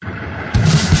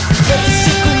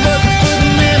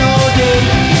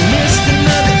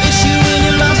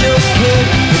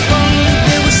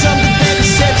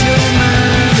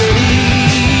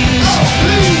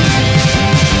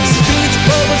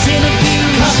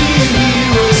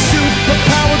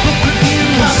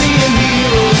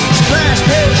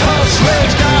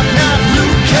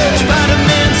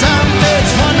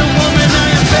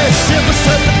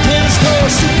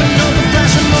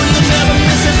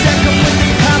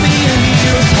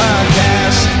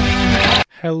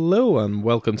Hello and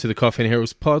welcome to the Coffee and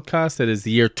Heroes podcast. It is the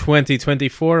year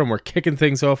 2024 and we're kicking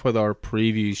things off with our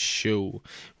previews show.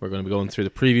 We're going to be going through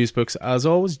the previews books, as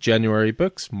always, January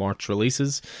books, March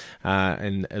releases,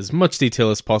 in as much detail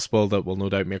as possible that will no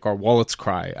doubt make our wallets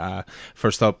cry.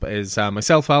 First up is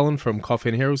myself, Alan, from Coffee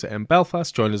and Heroes in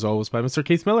Belfast, joined as always by Mr.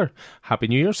 Keith Miller. Happy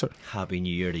New Year, sir. Happy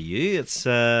New Year to you.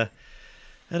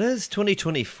 It is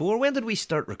 2024. When did we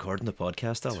start recording the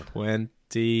podcast, Alan?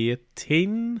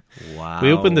 2018. Wow.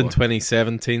 We opened in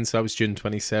 2017, so that was June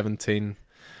 2017.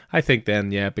 I think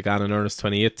then, it began in earnest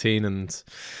 2018, and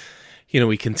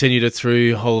we continued it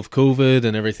through all of COVID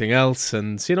and everything else,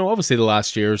 and obviously the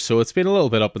last year or so it's been a little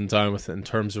bit up and down in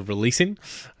terms of releasing,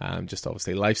 just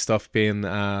obviously life stuff being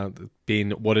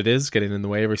what it is, getting in the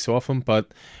way every so often,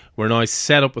 but we're now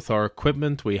set up with our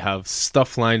equipment. We have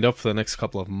stuff lined up for the next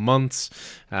couple of months.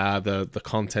 The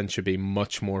content should be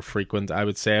much more frequent, I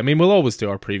would say. I mean, we'll always do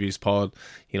our previews pod,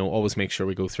 always make sure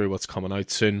we go through what's coming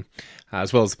out soon,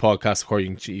 as well as the podcast. Of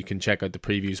course, you can check out the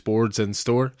previews boards in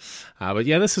store. But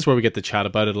yeah, this is where we get to chat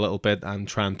about it a little bit and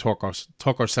try and talk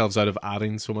ourselves out of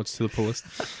adding so much to the pull list.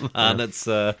 And it's,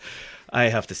 I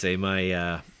have to say,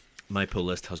 my pull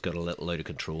list has got a little out of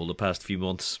control the past few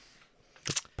months.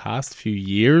 Past few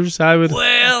years, I would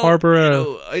harbour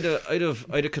out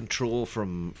of control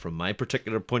from my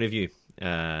particular point of view.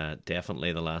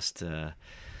 Definitely the last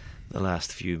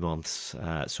few months.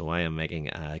 So I am making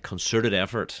a concerted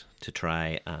effort to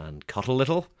try and cut a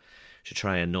little, to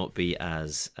try and not be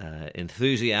as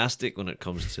enthusiastic when it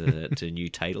comes to new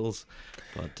titles.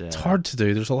 But it's hard to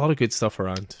do. There's a lot of good stuff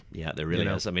around. Yeah, there really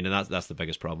is. I mean, and that's the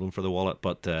biggest problem for the wallet.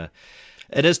 But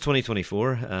it is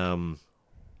 2024.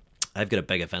 I've got a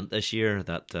big event this year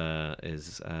that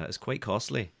is quite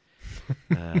costly.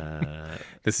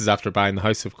 This is after buying the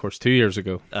house, of course, 2 years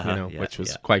ago, which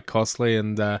was quite costly.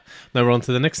 And now we're on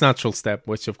to the next natural step,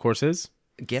 which, of course, is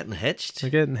getting hitched.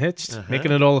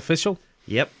 Making it all official.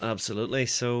 Yep, absolutely.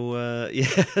 So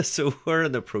so we're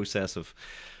in the process of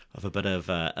a bit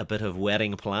of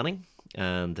wedding planning,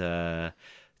 and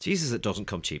Jesus, it doesn't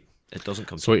come cheap. It doesn't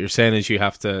come. So what you're saying is you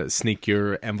have to sneak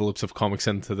your envelopes of comics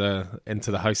into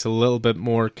the house a little bit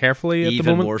more carefully at the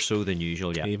moment? Even more so than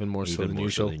usual, yeah. Even more so than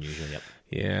usual, yep.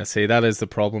 Yeah, see, that is the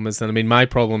problem, isn't it? I mean, my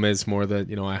problem is more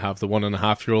that, I have the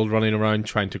 1.5-year-old running around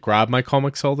trying to grab my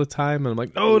comics all the time, and I'm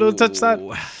like, no, don't touch that.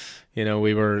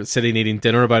 We were sitting eating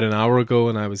dinner about an hour ago,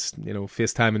 and I was,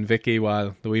 FaceTiming Vicky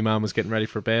while the wee man was getting ready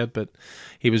for bed, but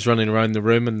he was running around the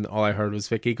room, and all I heard was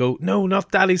Vicky go, no, not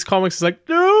Daddy's comics. It's like,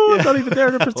 no, I'm not even there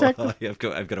to protect them.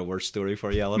 I've got a worse story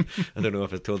for you, Alan. I don't know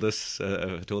if I told this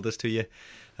to you,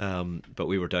 but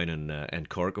we were down in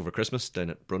Cork over Christmas, down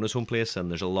at Bruna's home place,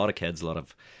 and there's a lot of kids, a lot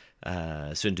of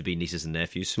soon-to-be nieces and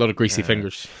nephews. A lot of greasy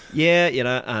fingers. Yeah,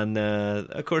 and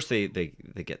of course they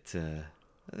get...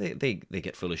 They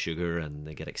get full of sugar and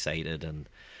they get excited and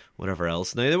whatever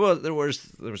else. Now there was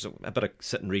a bit of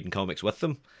sitting reading comics with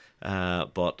them,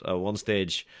 but at one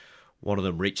stage, one of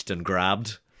them reached and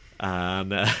grabbed,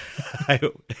 and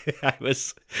there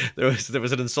was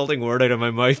an insulting word out of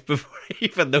my mouth before I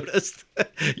even noticed.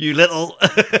 You little,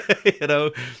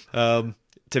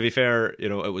 To be fair,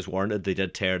 it was warranted. They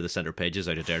did tear the centre pages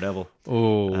out of Daredevil.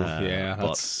 Oh, yeah.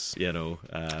 That's,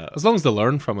 as long as they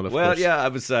learn from it, of course. Well, yeah, I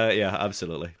was,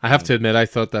 absolutely. I have to admit, I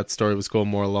thought that story was going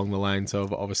more along the lines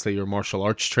of, obviously, your martial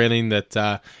arts training,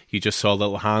 that you just saw a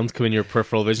little hand come in your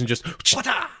peripheral vision, just,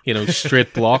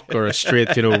 straight block or a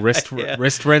straight,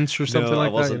 wrist wrench or something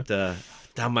like that. I wasn't...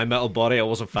 Damn my metal body, I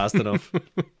wasn't fast enough.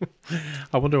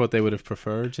 I wonder what they would have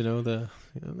preferred, Yeah,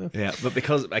 but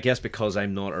because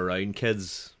I'm not around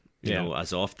kids,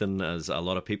 as often as a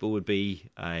lot of people would be,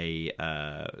 my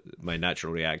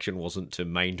natural reaction wasn't to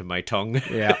mind my tongue.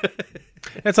 Yeah.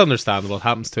 It's understandable. It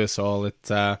happens to us all.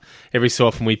 Every so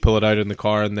often we pull it out in the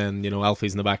car, and then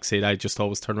Alfie's in the back seat. I just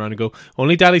always turn around and go,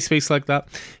 "Only Daddy speaks like that,"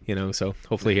 So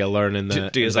hopefully he'll learn in the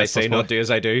do as I say, not do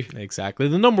as I do. Exactly,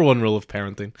 the number one rule of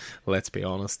parenting. Let's be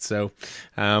honest. So,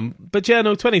 but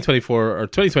 2024 or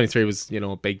 2023 was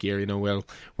a big year.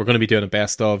 We're going to be doing a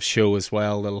best of show as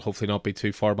well. That'll hopefully not be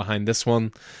too far behind this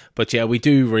one. But yeah, we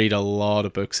do read a lot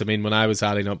of books. I mean, when I was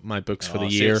adding up my books for the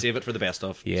year, save it for the best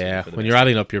of. Yeah, when you're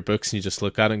adding up your books and you just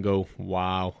look at it and go,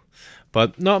 wow.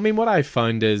 But no, I mean, what I've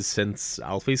found is since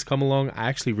Alfie's come along, I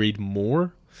actually read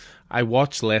more. I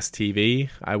watch less TV.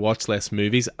 I watch less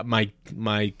movies. My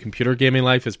computer gaming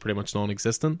life is pretty much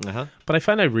non-existent. But I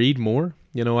find I read more.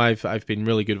 You know, I've been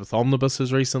really good with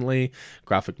omnibuses recently,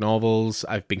 graphic novels.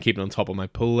 I've been keeping on top of my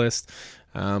pull list.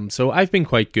 So I've been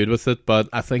quite good with it, but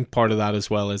I think part of that as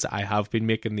well is I have been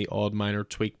making the odd minor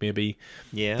tweak, maybe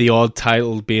the odd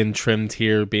title being trimmed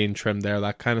here, being trimmed there,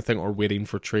 that kind of thing, or waiting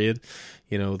for trade.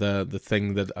 You know, the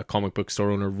thing that a comic book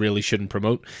store owner really shouldn't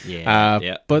promote.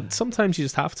 But sometimes you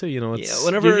just have to. You know, it's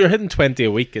whenever you're hitting 20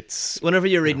 a week, it's whenever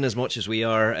you're reading as much as we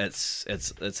are, it's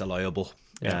allowable.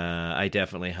 I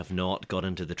definitely have not got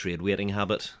into the trade waiting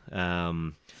habit.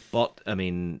 But, I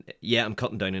mean, I'm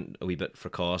cutting down a wee bit for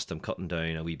cost. I'm cutting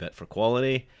down a wee bit for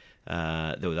quality.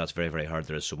 Though that's very, very hard.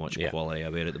 There is so much quality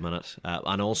out at the minute.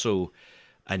 And also,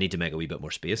 I need to make a wee bit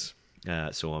more space.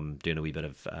 So I'm doing a wee bit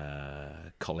of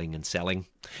culling and selling.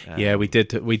 We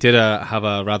did have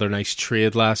a rather nice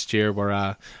trade last year where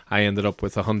I ended up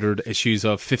with 100 issues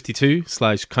of 52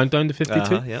 / Countdown to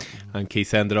 52. And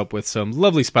Keith ended up with some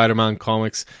lovely Spider-Man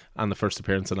comics and the first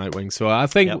appearance of Nightwing. So I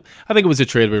think it was a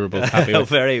trade we were both happy with.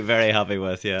 Very, very happy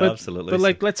with, absolutely.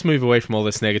 But let's move away from all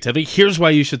this negativity. Here's why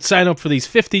you should sign up for these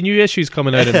 50 new issues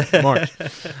coming out in March.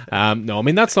 No, I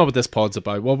mean, that's not what this pod's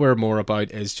about. What we're more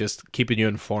about is just keeping you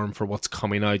informed for what's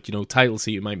coming out. You know, titles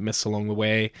that you might miss along the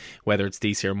way, whether it's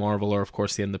DC or Marvel or, of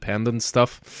course, the independent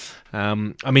stuff. I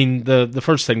mean, the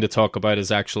first thing to talk about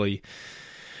is actually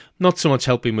not so much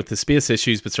helping with the space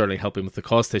issues, but certainly helping with the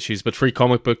cost issues. But Free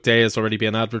Comic Book Day has already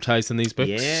been advertised in these books.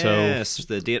 Yes, so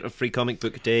the date of Free Comic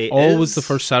Book Day always the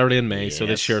first Saturday in May. Yes. So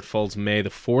this year it falls May the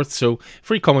 4th. So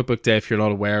Free Comic Book Day, if you're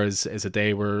not aware, is a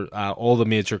day where all the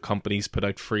major companies put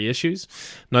out free issues.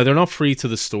 Now, they're not free to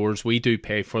the stores. We do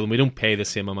pay for them. We don't pay the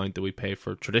same amount that we pay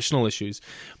for traditional issues,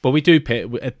 but we do pay.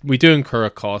 We do incur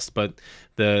a cost, but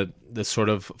the sort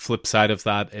of flip side of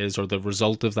that is, or the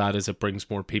result of that is, it brings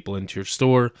more people into your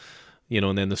store, you know,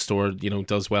 and then the store, you know,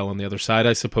 does well on the other side,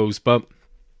 I suppose. But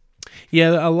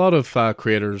yeah, a lot of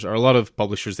creators or a lot of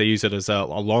publishers, they use it as a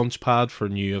launch pad for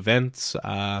new events.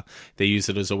 They use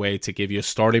it as a way to give you a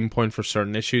starting point for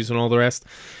certain issues and all the rest.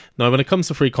 Now, when it comes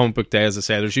to Free Comic Book Day, as I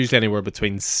said, there's usually anywhere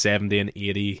between 70 and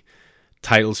 80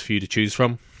 titles for you to choose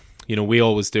from. You know, we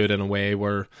always do it in a way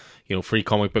where, you know, free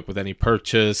comic book with any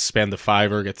purchase, spend a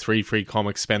 $5, get 3 free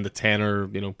comics, spend a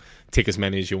 $10, you know, take as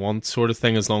many as you want, sort of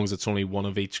thing, as long as it's only one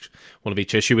of each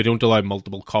issue. We don't allow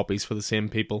multiple copies for the same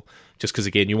people, just because,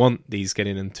 again, you want these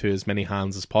getting into as many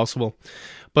hands as possible.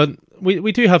 But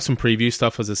we do have some preview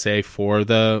stuff, as I say, for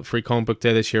the Free Comic Book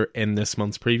Day this year in this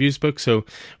month's previews book. So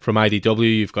from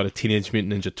IDW, you've got a Teenage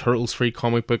Mutant Ninja Turtles Free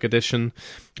Comic Book edition.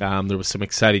 There was some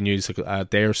exciting news a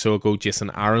day or so ago.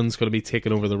 Jason Aaron's going to be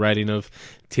taking over the writing of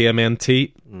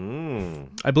TMNT.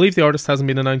 I believe the artist hasn't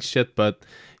been announced yet, but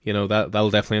you know,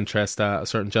 that'll definitely interest a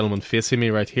certain gentleman facing me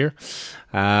right here.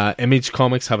 Image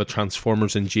Comics have a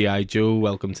Transformers and G.I. Joe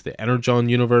Welcome to the Energon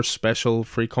Universe special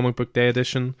Free Comic Book Day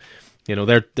edition. You know,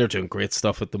 they're doing great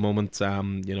stuff at the moment.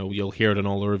 You know, you'll hear it in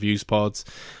all the reviews pods.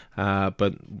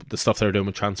 But the stuff they're doing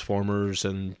with Transformers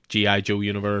and G.I. Joe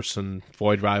Universe and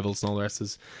Void Rivals and all the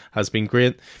rest has been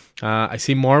great. I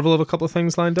see Marvel have a couple of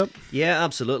things lined up. Yeah,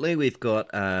 absolutely. We've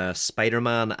got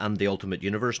Spider-Man and the Ultimate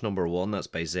Universe #1. That's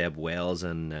by Zeb Wells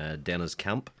and Dennis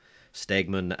Camp,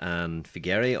 Stegman and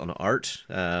Figueroa on art.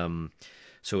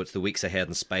 So it's the weeks ahead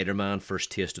in Spider-Man,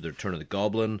 first taste of the Return of the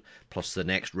Goblin, plus the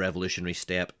next revolutionary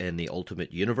step in the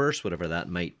Ultimate Universe, whatever that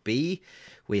might be.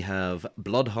 We have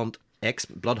Bloodhunt /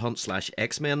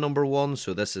 X-Men #1.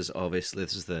 So this is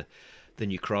the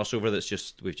new crossover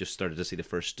we've just started to see the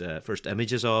first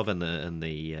images of in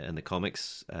the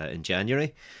comics in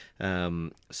January.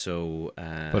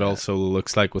 But also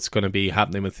looks like what's going to be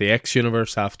happening with the X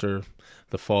universe after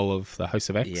the fall of the House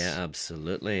of X. Yeah,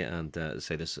 absolutely. And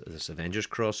say this Avengers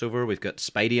crossover, we've got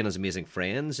Spidey and His Amazing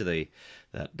Friends.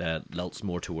 That lilts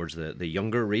more towards the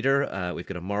younger reader. We've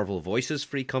got a Marvel Voices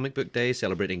Free Comic Book Day,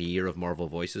 celebrating a year of Marvel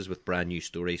Voices with brand new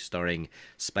stories starring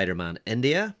Spider-Man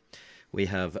India. We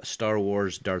have Star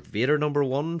Wars Darth Vader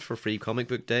 #1 for Free Comic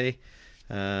Book Day.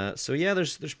 So yeah,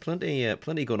 there's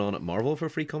plenty going on at Marvel for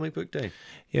Free Comic Book Day.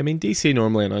 Yeah, I mean, DC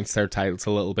normally announce their titles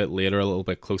a little bit later, a little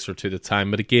bit closer to the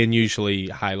time, but again, usually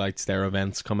highlights their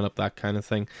events coming up, that kind of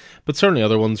thing. But certainly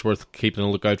other ones worth keeping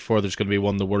a lookout for. There's going to be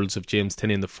one, The Worlds of James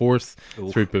Tynion IV,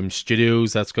 through Boom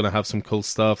Studios. That's going to have some cool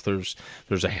stuff. There's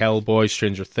a Hellboy,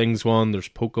 Stranger Things one. There's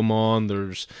Pokemon.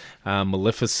 There's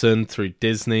Maleficent through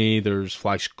Disney. There's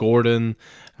Flash Gordon.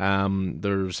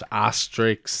 There's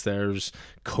Asterix, there's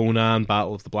Conan,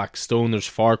 Battle of the Black Stone, there's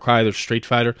Far Cry, there's Street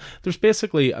Fighter.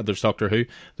 There's Doctor Who.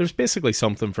 There's basically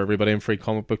something for everybody in Free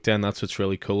Comic Book Day, and that's what's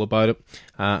really cool about it.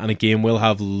 And again, we'll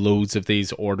have loads of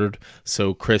these ordered.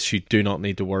 So, Chris, you do not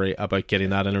need to worry about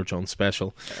getting that Energon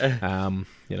special.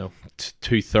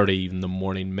 2:30 in the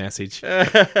morning message.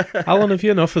 Alan, have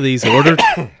you enough of these ordered?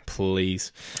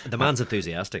 Please. The man's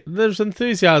enthusiastic. There's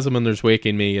enthusiasm, and there's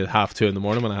waking me at 2:30 in the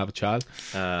morning when I have a child.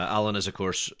 Alan is, of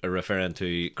course, referring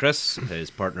to Chris, his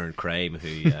partner in crime,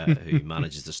 who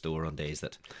manages the store on days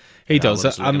that he does,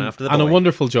 and a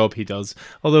wonderful job he does.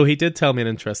 Although he did tell me an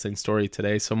interesting story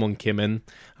today. Someone came in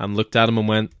and looked at him and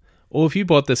went, "Oh, if you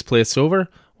bought this place over,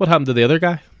 what happened to the other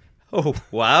guy?" Oh,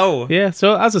 wow. Yeah,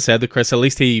 so as I said to Chris, at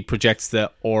least he projects the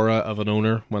aura of an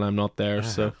owner when I'm not there.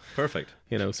 So perfect.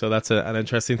 So that's an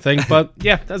interesting thing. But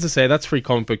yeah, as I say, that's Free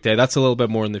Comic Book Day. That's a little bit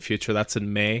more in the future. That's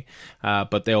in May.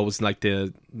 But they always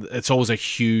it's always a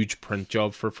huge print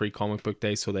job for Free Comic Book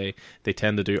Day, so they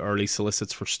tend to do early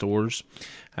solicits for stores.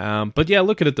 But yeah,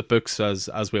 looking at the books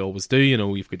as we always do.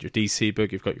 You've got your DC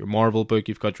book, you've got your Marvel book,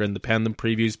 you've got your independent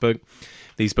previews book.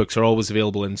 These books are always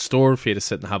available in store for you to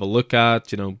sit and have a look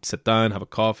at, sit down, have a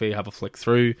coffee, have a flick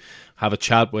through, have a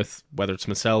chat with, whether it's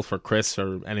myself or Chris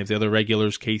or any of the other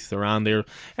regulars, Keith or Andy, or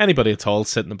anybody at all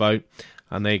sitting about,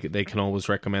 and they can always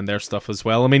recommend their stuff as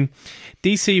well. I mean,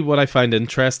 DC, what I find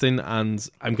interesting, and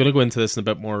I'm going to go into this in a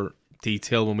bit more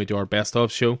detail when we do our best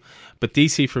of show, but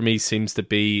DC for me seems to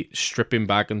be stripping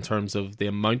back in terms of the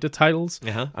amount of titles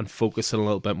and focusing a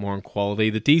little bit more on quality.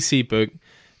 The DC book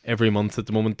every month at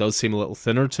the moment does seem a little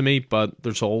thinner to me, but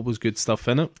there's always good stuff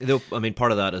in it. Though, I mean,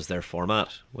 part of that is their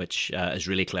format, which is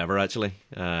really clever, actually.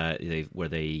 The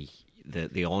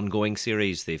ongoing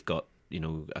series, they've got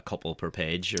a couple per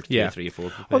page, or three or four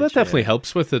per page. Well, that definitely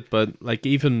helps with it, but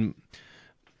even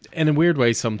in a weird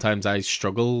way, sometimes I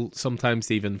struggle to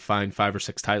even find 5 or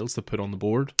 6 titles to put on the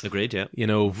board. Agreed, yeah.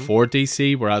 For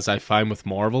DC, whereas I find with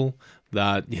Marvel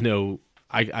that,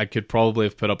 I could probably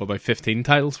have put up about 15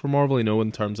 titles for Marvel,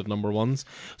 in terms of number ones.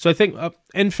 So I think,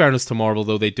 in fairness to Marvel,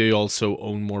 though, they do also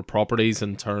own more properties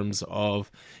in terms of,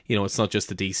 it's not just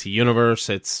the DC universe,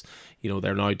 it's,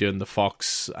 they're now doing the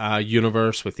Fox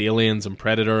universe with Aliens and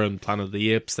Predator and Planet of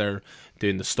the Apes. They're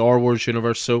doing the Star Wars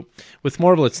universe. So with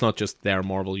Marvel, it's not just their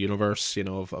Marvel universe,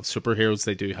 of superheroes.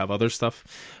 They do have other stuff.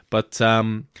 But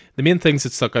the main things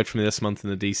that stuck out for me this month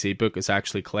in the DC book is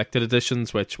actually collected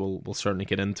editions, which we'll certainly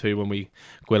get into when we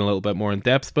go in a little bit more in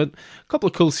depth. But a couple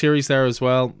of cool series there as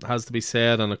well, has to be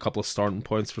said, and a couple of starting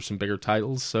points for some bigger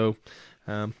titles. So,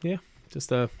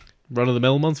 just a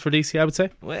run-of-the-mill month for DC, I would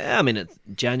say. Well, I mean, it's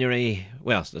January.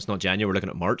 Well, it's not January. We're looking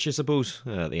at March, I suppose,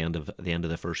 at the end of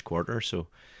the first quarter. So,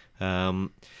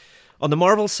 on the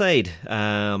Marvel side,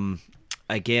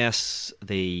 I guess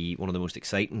one of the most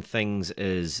exciting things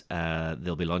is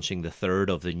they'll be launching the third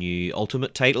of the new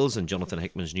Ultimate titles in Jonathan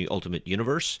Hickman's new Ultimate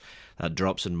Universe. That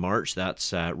drops in March.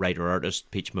 That's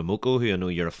writer-artist Peach Momoko, who I know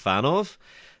you're a fan of.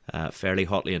 Fairly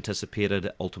hotly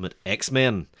anticipated Ultimate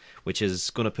X-Men, which is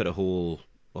going to put a whole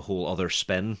other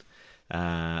spin,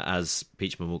 as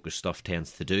Peach Momoko's stuff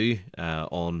tends to do,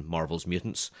 on Marvel's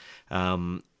mutants.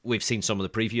 We've seen some of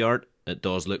the preview art. It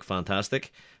does look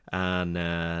fantastic, and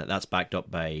that's backed up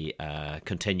by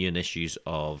continuing issues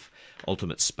of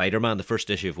Ultimate Spider-Man, the first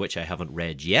issue of which I haven't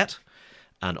read yet,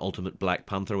 and Ultimate Black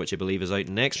Panther, which I believe is out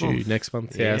next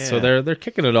month. Yeah. So they're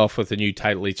kicking it off with a new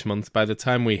title each month. By the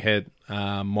time we hit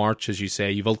March, as you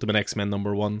say, you've Ultimate X-Men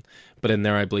number 1, but in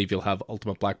there I believe you'll have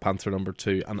Ultimate Black Panther number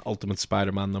 2 and Ultimate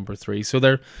Spider-Man number 3. So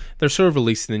they're sort of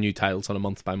releasing the new titles on a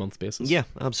month-by-month basis. Yeah,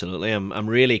 absolutely. I'm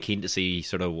really keen to see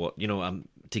sort of what,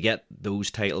 to get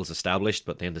those titles established,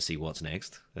 but then to see what's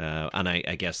next. And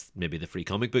I guess maybe the Free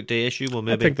Comic Book Day issue will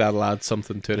maybe... I think that'll add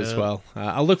something to it as well.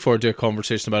 I'll look forward to a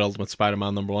conversation about Ultimate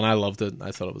Spider-Man number 1. I loved it.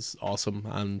 I thought it was awesome,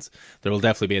 and there will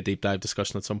definitely be a deep dive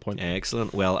discussion at some point.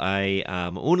 Excellent. Well, I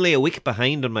am only a week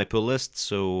behind on my pull list,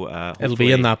 so it'll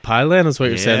be in that pile then, is what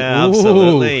you're saying.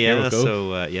 Absolutely. Yeah.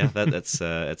 So that's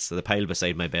it's the pile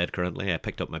beside my bed currently. I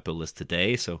picked up my pull list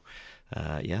today, so...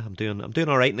 I'm doing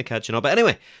all right in the catching up. But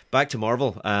anyway, back to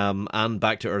Marvel, and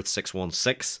back to Earth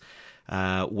 616,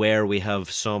 where we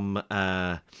have some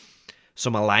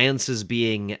alliances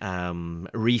being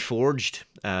reforged.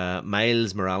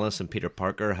 Miles Morales and Peter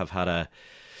Parker have had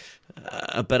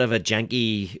a bit of a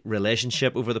janky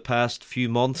relationship over the past few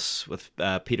months, with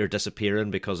Peter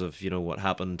disappearing because of what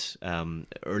happened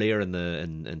earlier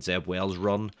in Zeb Wells'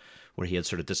 run, where he had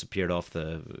sort of disappeared off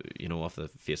the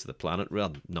face of the planet.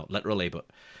 Well, not literally, but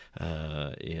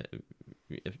he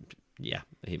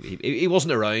he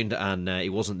wasn't around, and he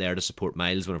wasn't there to support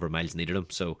Miles whenever Miles needed him.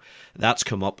 So that's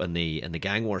come up in the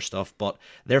Gang War stuff. But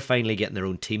they're finally getting their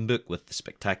own team book with the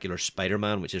Spectacular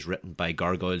Spider-Man, which is written by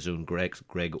Gargoyle's own Greg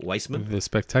Weisman. The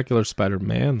Spectacular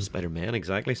Spider-Man. Spider-Man,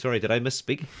 exactly. Sorry, did I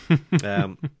misspeak?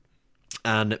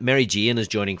 And Mary Jane is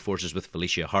joining forces with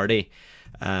Felicia Hardy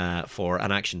for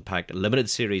an action-packed limited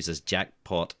series as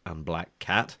Jackpot and Black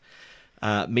Cat.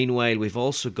 Meanwhile, we've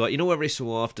also got, every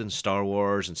so often Star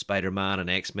Wars and Spider-Man and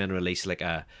X-Men release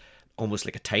almost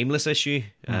like a timeless issue.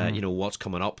 What's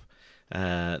coming up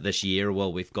this year?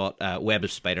 Well, we've got Web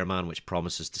of Spider-Man, which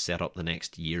promises to set up the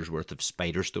next year's worth of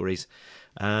Spider stories.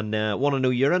 And want to know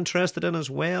you're interested in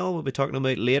as well, we'll be talking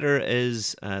about later,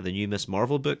 is the new Miss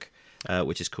Marvel book,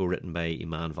 which is co-written by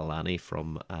Iman Vellani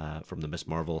from the Miss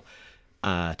Marvel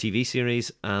TV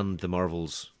series and the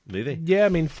Marvels movie. Yeah, I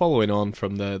mean, following on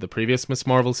from the previous Miss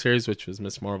Marvel series, which was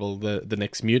Miss Marvel the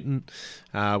Next Mutant,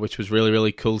 which was really,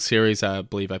 really cool series. I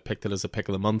believe I picked it as a pick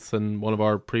of the month in one of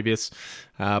our previous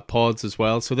pods as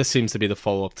well. So this seems to be the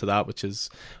follow-up to that, which is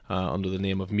under the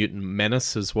name of Mutant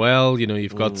Menace as well.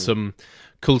 You've got some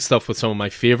cool stuff with some of my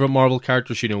favourite Marvel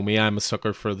characters. You know me, I'm a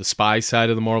sucker for the spy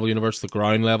side of the Marvel Universe, the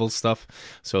ground level stuff.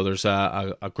 So there's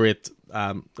a great,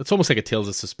 it's almost like a Tales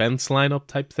of Suspense lineup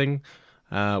type thing,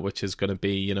 which is going to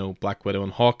be, Black Widow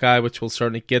and Hawkeye, which we'll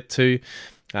certainly get to.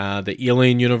 The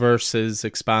Alien universe is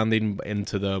expanding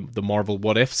into the Marvel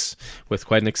What Ifs with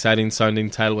quite an exciting sounding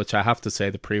title, which I have to say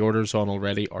the pre-orders on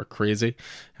already are crazy.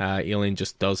 Alien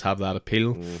just does have that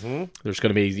appeal. Mm-hmm. There's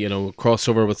going to be, a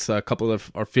crossover with a couple of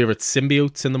our favourite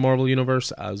symbiotes in the Marvel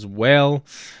universe as well.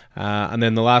 And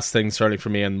then the last thing, certainly for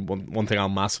me, and one thing I'll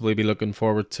massively be looking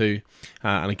forward to,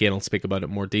 and again, I'll speak about it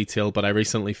in more detail, but I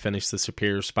recently finished the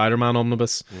Superior Spider-Man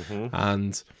Omnibus,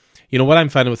 and what I'm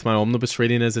finding with my omnibus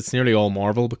reading is it's nearly all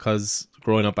Marvel, because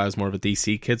growing up I was more of a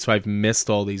DC kid, so I've missed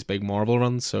all these big Marvel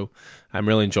runs, so I'm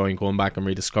really enjoying going back and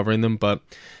rediscovering them. But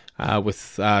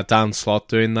with Dan Slott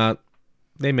doing that,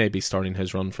 they may be starting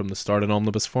his run from the start in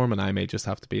omnibus form, and I may just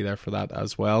have to be there for that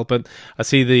as well. But I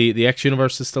see the X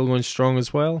universe is still going strong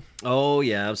as well. Oh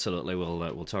yeah, absolutely.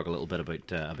 We'll talk a little bit about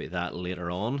that later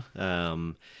on.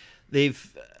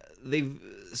 They've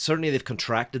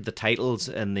contracted the titles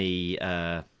in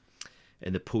the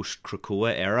post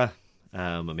Krakoa era.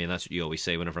 I mean, that's what you always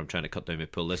say whenever I'm trying to cut down my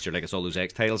pull list. You're like, it's all those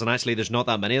X titles, and actually there's not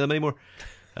that many of them anymore.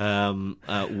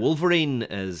 Wolverine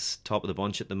is top of the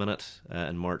bunch at the minute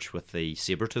in March with the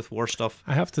Sabretooth War stuff.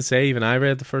 I have to say, even I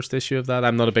read the first issue of that.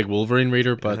 I'm not a big Wolverine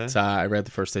reader, but I read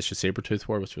the first issue of Sabretooth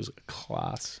War, which was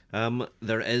class.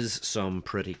 There is some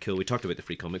pretty cool, we talked about the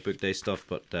Free Comic Book Day stuff,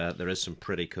 but there is some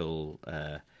pretty cool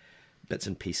bits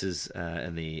and pieces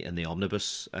in the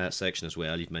omnibus section as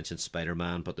well. You've mentioned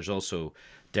Spider-Man, but there's also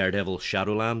Daredevil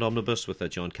Shadowland omnibus with a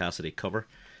John Cassidy cover,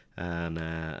 and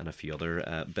a few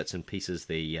other bits and pieces.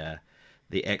 The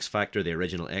X Factor, the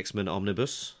original X-Men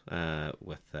omnibus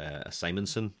with a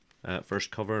Simonson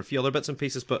first cover, a few other bits and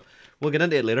pieces, but we'll get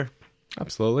into it later.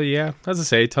 Absolutely, yeah. As I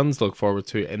say, tons to look forward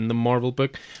to in the Marvel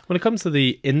book. When it comes to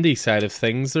the indie side of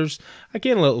things, there's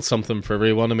again a little something for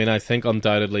everyone. I mean, I think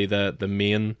undoubtedly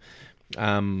the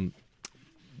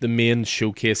main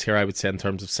showcase here, I would say, in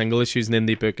terms of single issues in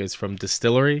indie book is from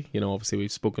Distillery. Obviously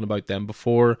we've spoken about them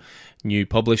before. New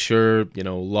publisher, a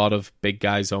lot of big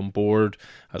guys on board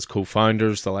as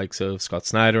co-founders, the likes of Scott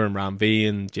Snyder and Ram V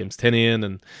and James Tynion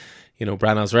and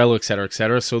Brian Azzarello, etc.,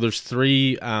 etc. So there's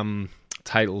 3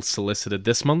 titles solicited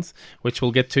this month, which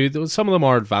we'll get to. Some of them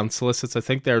are advanced solicits. I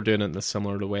think they're doing it in a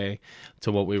similar way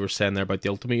to what we were saying there about the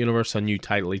Ultimate Universe, a new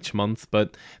title each month,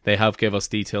 but they have give us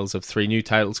details of 3 new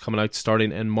titles coming out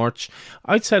starting in March.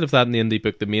 Outside of that, in the indie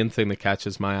book, the main thing that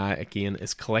catches my eye again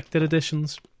is collected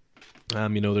editions.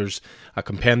 There's a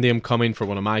compendium coming for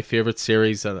one of my favourite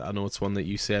series. I know it's one that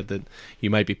you said that you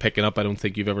might be picking up. I don't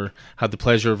think you've ever had the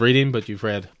pleasure of reading, but you've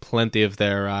read plenty of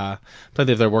their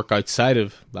work outside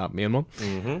of that main one.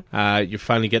 Mm-hmm. You're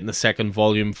finally getting the second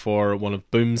volume for one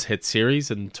of Boom's hit series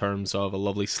in terms of a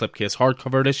lovely slipcase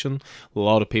hardcover edition. A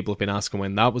lot of people have been asking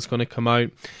when that was going to come out.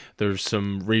 There's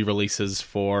some re-releases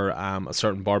for a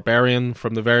certain Barbarian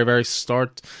from the very, very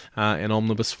start in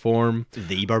omnibus form.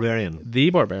 The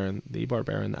Barbarian.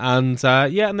 And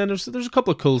and then there's a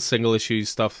couple of cool single issue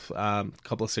stuff, a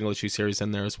couple of single issue series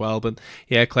in there as well. But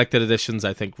yeah, collected editions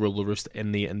I think rule the roost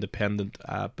in the independent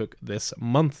book this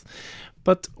month.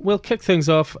 But we'll kick things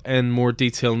off in more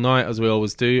detail now, as we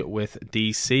always do, with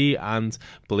DC. And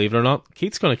believe it or not,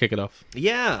 Keith's going to kick it off.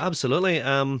 Yeah, absolutely.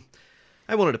 I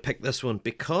wanted to pick this one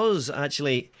because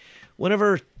actually,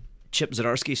 whenever Chip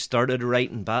Zdarsky started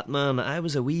writing Batman, I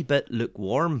was a wee bit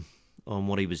lukewarm on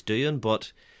what he was doing,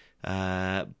 but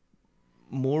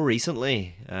more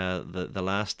recently, the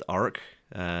last arc,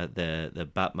 the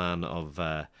Batman of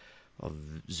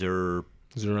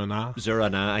Zur-Anah.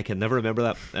 I can never remember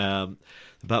that.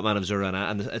 The Batman of Zur-Anah,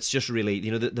 and it's just really,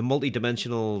 the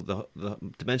multi-dimensional, the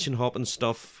dimension hopping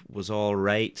stuff was all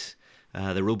right.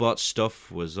 The robot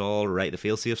stuff was all right. The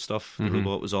failsafe stuff, the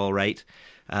robot was all right.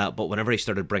 But whenever he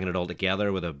started bringing it all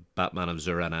together with a Batman of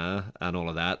Zur-Anah and all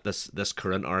of that, this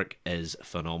current arc is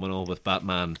phenomenal, with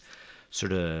Batman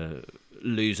sort of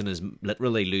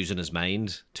literally losing his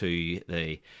mind to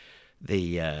the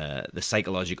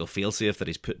psychological failsafe that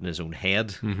he's put in his own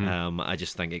head. I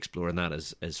just think exploring that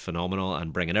is phenomenal,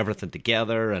 and bringing everything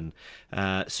together, and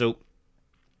so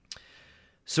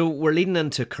we're leading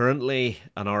into currently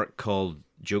an arc called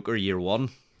Joker Year One.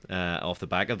 Off the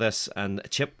back of this, and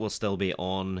Chip will still be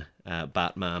on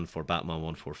Batman for Batman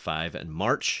 145 in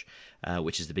March,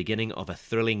 which is the beginning of a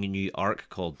thrilling new arc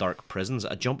called Dark Prisons,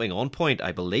 a jumping on point,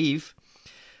 I believe.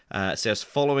 It says,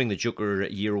 following the Joker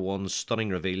Year One's stunning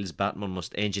reveals, Batman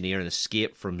must engineer an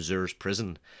escape from Zur's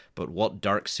prison. But what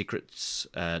dark secrets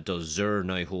does Zur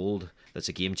now hold that's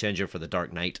a game changer for the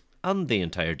Dark Knight and the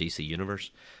entire DC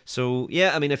universe? So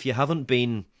yeah, I mean, if you haven't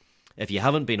been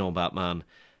on Batman,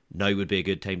 now would be a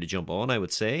good time to jump on, I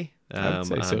would say. I'd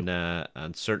say so.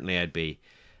 And certainly I'd be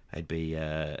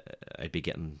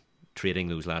trading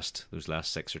those last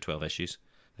 6 or 12 issues.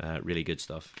 Really good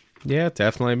stuff. Yeah,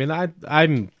 definitely. I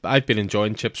mean, I've been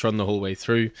enjoying Chip's run the whole way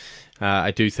through.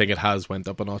 I do think it has went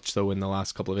up a notch though in the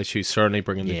last couple of issues. Certainly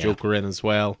bringing the Joker in as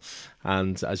well,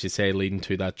 and as you say, leading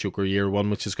to that Joker Year One,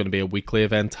 which is going to be a weekly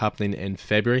event happening in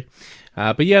February.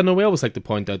 But yeah, no, we always like to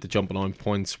point out the jumping on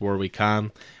points where we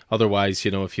can. Otherwise,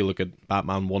 if you look at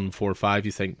Batman 145,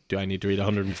 you think, do I need to read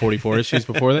 144 issues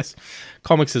before this?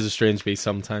 Comics is a strange beast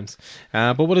sometimes.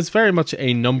 But what is very much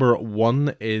a number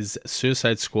one is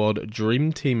Suicide Squad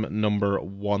Dream Team number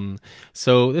 1.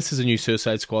 So this is a new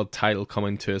Suicide Squad title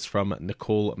coming to us from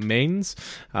Nicole Maines,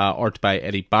 art by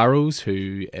Eddie Barrows,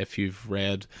 who, if you've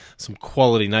read some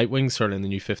quality Nightwing, certainly in the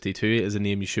New 52, is a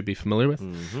name you should be familiar with.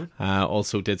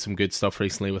 Also did some good stuff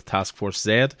recently with Task Force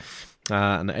Z.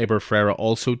 And Eber Ferreira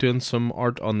also doing some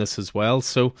art on this as well.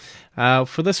 So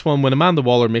for this one, when Amanda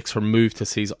Waller makes her move to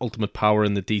seize ultimate power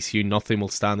in the DCU, nothing will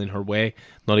stand in her way,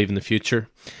 not even the future.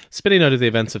 Spinning out of the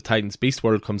events of Titans Beast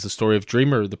World comes the story of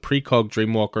Dreamer, the precog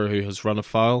Dreamwalker who has run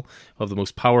afoul of the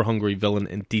most power-hungry villain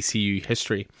in DCU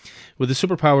history. With the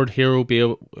superpowered hero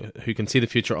who can see the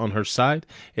future on her side,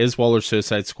 is Waller's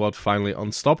Suicide Squad finally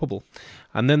unstoppable?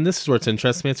 And then this is where it's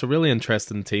interesting. It's a really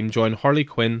interesting team. Join Harley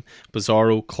Quinn,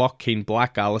 Bizarro, Clock King,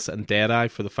 Black Alice, and Deadeye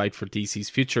for the fight for DC's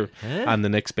future and the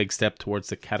next big step towards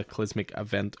the cataclysmic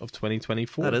event of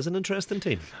 2024. That is an interesting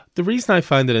team. The reason I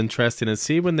find it interesting is,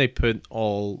 see, when they put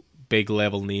all big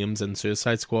level names in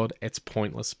Suicide Squad, it's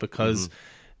pointless because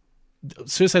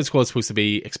Suicide Squad is supposed to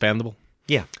be expendable.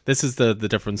 Yeah. This is the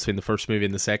difference between the first movie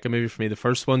and the second movie for me. The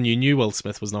first one, you knew Will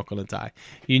Smith was not going to die.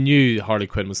 You knew Harley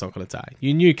Quinn was not going to die.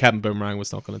 You knew Captain Boomerang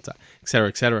was not going to die, etc.,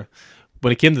 etc.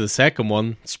 When it came to the second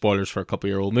one, spoilers for a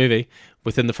couple-year-old movie,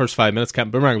 within the first 5 minutes,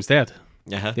 Captain Boomerang was dead.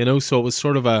 So it was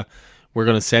sort of we're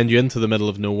going to send you into the middle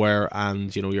of nowhere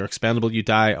and, you're expendable, you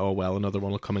die, oh well, another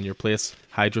one will come in your place,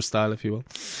 Hydra style, if you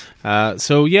will.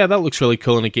 So yeah, that looks really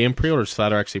cool in a game. Pre-orders for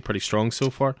that are actually pretty strong so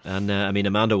far. And I mean,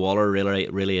 Amanda Waller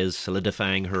really is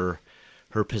solidifying her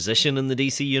position in the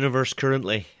DC universe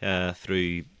currently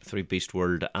through Beast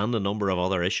World and a number of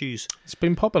other issues. It's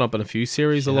been popping up in a few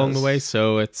series along the way,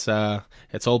 so it's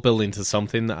all building to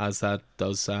something, as that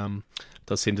does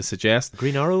seem to suggest.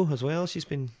 Green Arrow as well, she's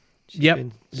been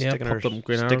sticking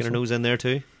her nose in there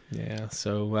too. Yeah,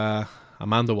 so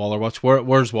Amanda Waller watch.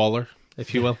 Where's Waller,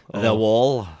 if you will? The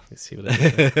wall. Let's see what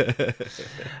it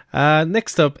is.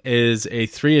 Next up is a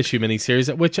 3-issue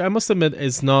miniseries, which I must admit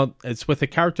it's with a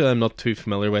character I'm not too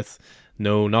familiar with.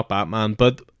 No, not Batman,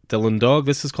 but Dylan Dog.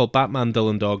 This is called Batman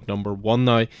Dylan Dog number 1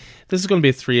 now. This is going to be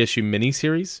a 3-issue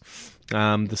miniseries.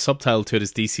 The subtitle to it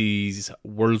is DC's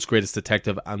World's Greatest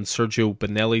Detective and Sergio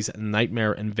Bonelli's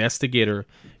Nightmare Investigator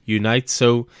Unite.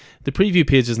 So the preview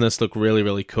pages in this look really,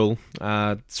 really cool.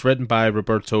 It's written by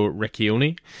Roberto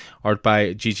Recchioni, art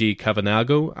by Gigi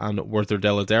Cavanago and Werther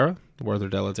Dell'Edera. Werther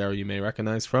Dell'Edera you may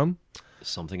recognise from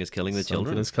Something is Killing the Children.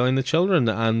 Something is Killing the Children,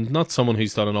 and not someone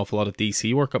who's done an awful lot of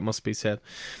DC work, it must be said.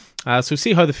 So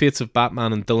see how the fates of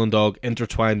Batman and Dylan Dog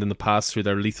intertwined in the past through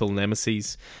their lethal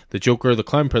nemesis. The Joker, the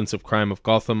Clown Prince of Crime of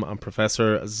Gotham, and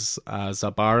Professor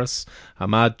Zabaris, a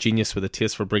mad genius with a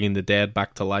taste for bringing the dead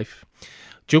back to life.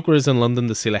 Joker is in London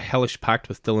to seal a hellish pact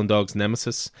with Dylan Dog's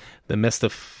nemesis, the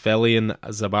Mephistophelian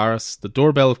Zabaras. The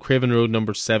doorbell of Craven Road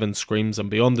number 7 screams, and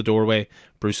beyond the doorway,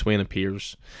 Bruce Wayne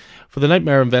appears. For the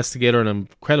Nightmare Investigator, an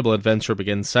incredible adventure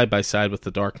begins side by side with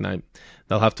the Dark Knight.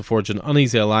 They'll have to forge an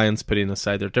uneasy alliance, putting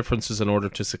aside their differences in order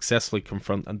to successfully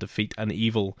confront and defeat an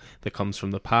evil that comes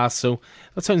from the past. So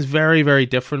that sounds very, very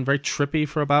different, very trippy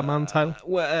for a Batman title.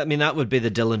 Well, I mean, that would be the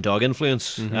Dylan Dog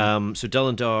influence. Mm-hmm. So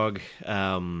Dylan Dog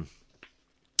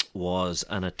was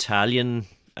an Italian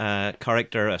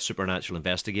character, a supernatural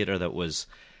investigator that was,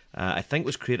 I think,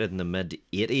 was created in the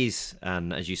mid-'80s,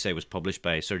 and as you say, was published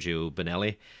by Sergio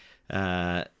Bonelli.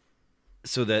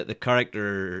 So the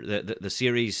character, the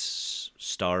series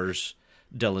stars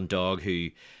Dylan Dog, who,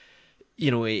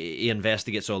 you know, he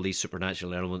investigates all these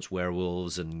supernatural elements,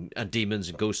 werewolves and demons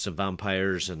and ghosts and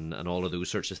vampires and all of those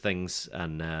sorts of things,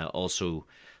 and also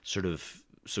sort of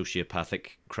sociopathic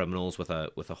criminals with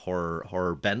a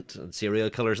horror bent and serial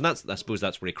killers, and I suppose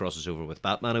that's where he crosses over with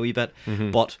Batman a wee bit. Mm-hmm.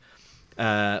 But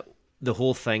the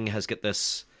whole thing has got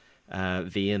this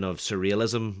vein of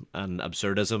surrealism and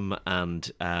absurdism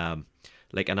and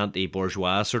like an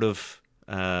anti-bourgeois sort of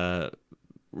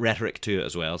rhetoric to it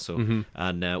as well. So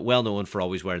and well known for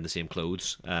always wearing the same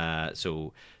clothes.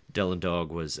 So Dylan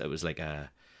Dog was like a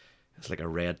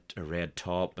red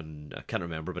top, and I can't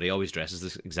remember, but he always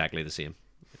dresses exactly the same.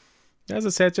 As I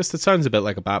said, it sounds a bit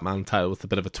like a Batman title with a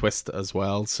bit of a twist as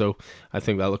well, so I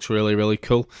think that looks really, really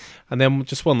cool. And then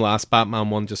just one last Batman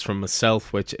one just from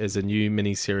myself, which is a new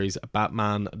miniseries,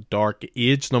 Batman Dark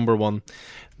Age #1.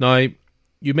 Now,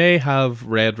 you may have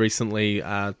read recently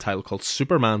a title called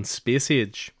Superman Space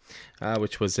Age,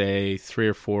 which was a 3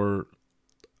 or 4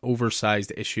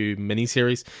 oversized issue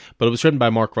miniseries, but it was written by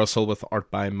Mark Russell with art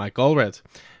by Mike Allred.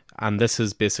 And this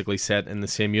is basically set in the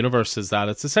same universe as that.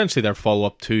 It's essentially their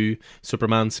follow-up to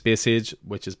Superman Space Age,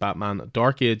 which is Batman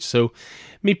Dark Age. So,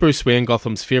 meet Bruce Wayne,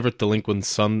 Gotham's favourite delinquent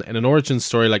son. In an origin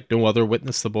story like no other,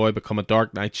 witness the boy become a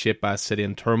dark knight shaped by a city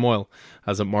in turmoil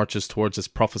as it marches towards its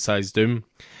prophesied doom.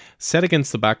 Set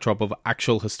against the backdrop of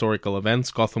actual historical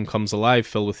events, Gotham comes alive,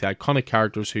 filled with the iconic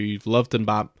characters who you've loved and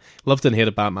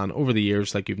hated Batman over the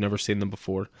years like you've never seen them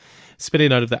before.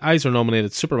 Spinning out of the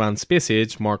Eisner-nominated Superman Space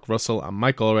Age, Mark Russell and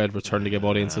Mike Allred return to give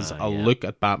audiences a look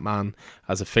at Batman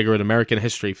as a figure in American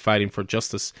history fighting for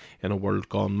justice in a world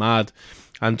gone mad.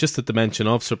 And just at the mention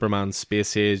of Superman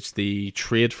Space Age, the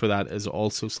trade for that is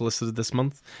also solicited this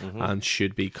month and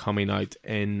should be coming out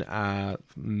in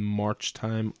March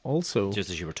time also.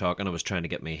 Just as you were talking, I was trying to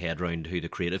get my head around who the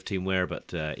creative team were,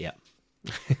 but yeah.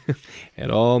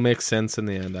 It all makes sense in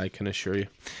the end, I can assure you.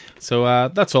 So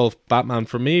that's all Batman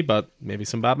from me, but maybe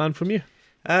some Batman from you.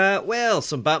 Well,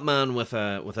 some Batman with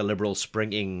a liberal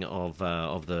sprinkling of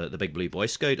the Big Blue Boy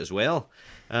Scout as well.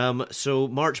 So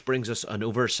March brings us an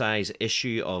oversized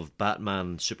issue of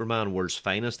Batman Superman World's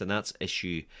Finest, and that's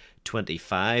issue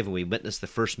 25, and we witness the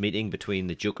first meeting between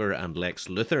the Joker and Lex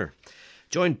Luthor.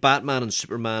 Join Batman and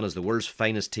Superman as the World's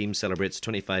Finest team celebrates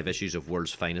 25 issues of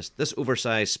World's Finest. This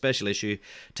oversized special issue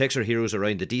takes our heroes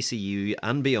around the DCU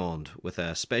and beyond with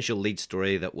a special lead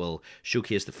story that will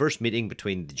showcase the first meeting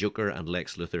between the Joker and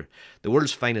Lex Luthor. The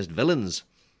World's Finest villains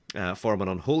form an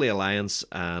unholy alliance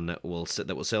and will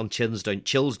send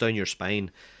chills down your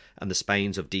spine and the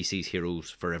spines of DC's heroes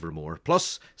forevermore.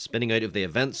 Plus, spinning out of the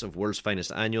events of World's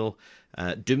Finest Annual,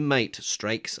 Doom Might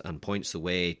strikes and points the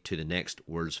way to the next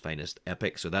World's Finest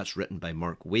epic. So that's written by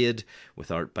Mark Waid,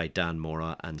 with art by Dan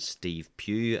Mora and Steve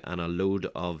Pugh, and a load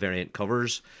of variant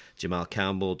covers. Jamal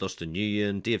Campbell, Dustin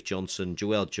Nguyen, Dave Johnson,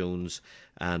 Joel Jones,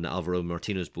 and Alvaro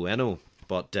Martinez Bueno.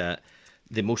 But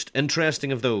the most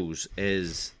interesting of those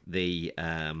is the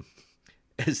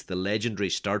legendary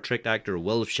Star Trek actor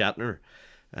Will Shatner,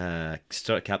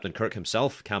 Captain Kirk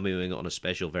himself, cameoing on a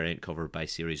special variant cover by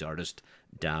series artist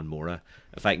Dan Mora.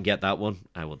 If I can get that one,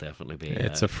 I will definitely be.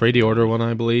 It's a free to order one,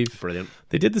 I believe. Brilliant.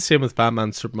 They did the same with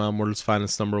Batman Superman World's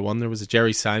Finest #1. There was a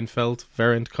Jerry Seinfeld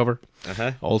variant cover,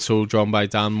 also drawn by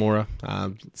Dan Mora.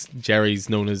 Jerry's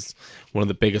known as one of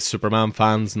the biggest Superman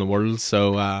fans in the world,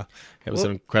 so it was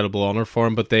an incredible honour for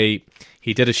him. But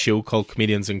he did a show called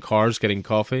Comedians in Cars Getting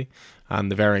Coffee,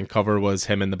 and the variant cover was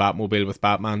him in the Batmobile with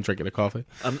Batman drinking a coffee.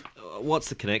 What's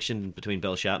the connection between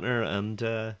Bill Shatner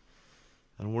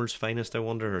and World's Finest, I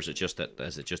wonder, or is it just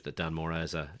that Dan Mora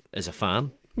is a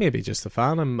fan? Maybe just a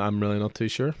fan. I'm really not too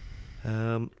sure.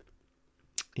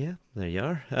 Yeah, there you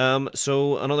are.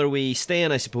 So another wee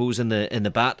staying, I suppose, in the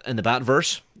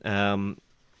Batverse,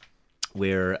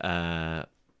 where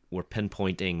we're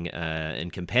pinpointing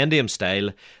in compendium style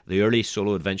the early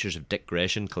solo adventures of Dick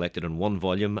Grayson, collected in one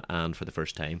volume and for the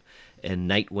first time in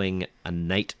Nightwing: A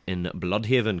Night in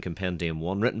Bloodhaven, Compendium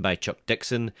 1, written by Chuck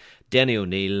Dixon, Denny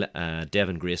O'Neil,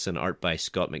 Devin Grayson, art by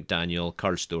Scott McDaniel,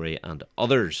 Carl Story, and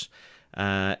others.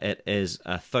 It is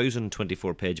a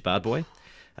 1,024-page bad boy.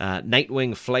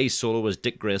 Nightwing flies solo as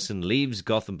Dick Grayson leaves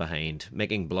Gotham behind,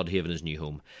 making Bloodhaven his new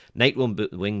home.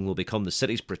 Nightwing will become the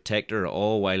city's protector,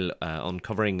 all while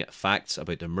uncovering facts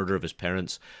about the murder of his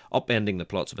parents, upending the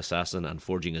plots of Assassin, and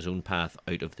forging his own path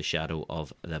out of the shadow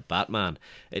of the Batman.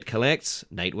 It collects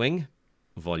Nightwing,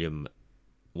 Volume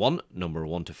 1, number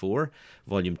 1 to 4,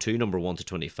 Volume 2, number 1 to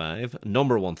 25,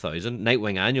 number 1000,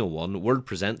 Nightwing Annual 1, World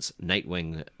Presents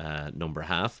Nightwing number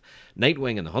half,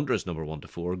 Nightwing and the Huntress number 1 to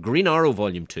 4, Green Arrow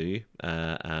Volume 2,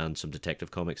 and some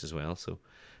Detective Comics as well. So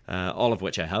all of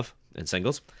which I have in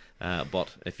singles.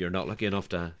 But if you're not lucky enough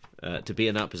to be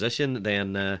in that position,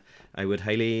 then I would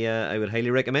highly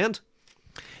recommend.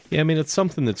 Yeah, I mean, it's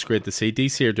something that's great to see.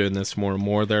 DC are doing this more and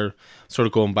more. They're sort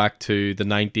of going back to the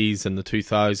 90s and the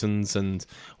 2000s and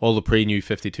all the pre-New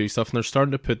 52 stuff, and they're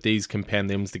starting to put these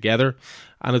compendiums together.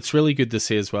 And it's really good to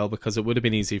see as well, because it would have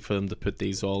been easy for them to put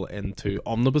these all into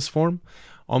omnibus form.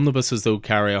 Omnibuses, though,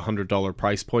 carry $100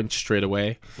 price point straight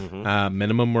away,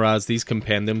 minimum, whereas these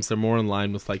compendiums, they're more in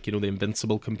line with, like, you know, the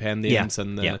Invincible compendiums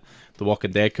and the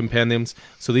Walking Dead compendiums.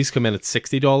 So these come in at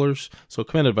 $60, so it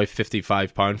come in at about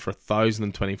 £55 for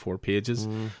 1,024 pages.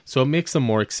 So it makes them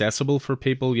more accessible for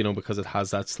people, you know, because it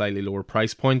has that slightly lower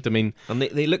price point. I mean, and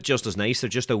they look just as nice. They're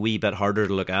just a wee bit harder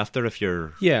to look after if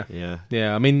you're... Yeah.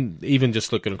 I mean, even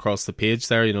just looking across the page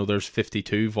there, you know, there's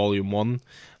 52, Volume 1.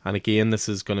 And again, this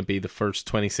is going to be the first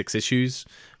 26 issues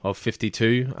of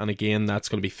 52. And again, that's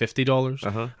going to be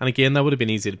 $50. And again, that would have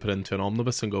been easy to put into an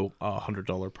omnibus and go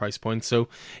 $100 price point. So,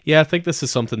 yeah, I think this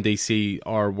is something DC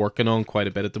are working on quite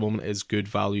a bit at the moment, is good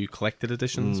value collected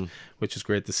editions, which is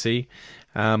great to see.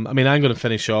 I mean, I'm going to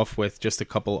finish off with just a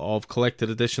couple of collected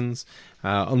editions.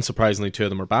 Unsurprisingly, 2 of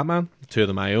them are Batman. 2 of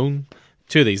them I own.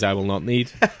 2 of these I will not need,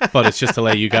 but it's just to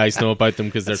let you guys know about them,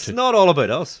 because they're not all about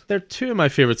us. They're 2 of my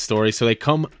favourite stories, so they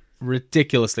come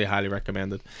ridiculously highly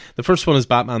recommended. The first one is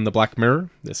Batman the Black Mirror.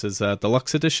 This is a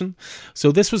deluxe edition.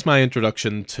 So this was my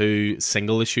introduction to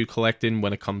single issue collecting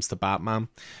when it comes to Batman.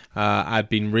 I'd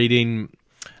been reading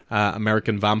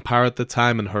American Vampire at the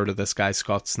time and heard of this guy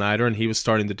Scott Snyder, and he was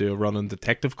starting to do a run on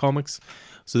Detective Comics.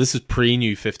 So this is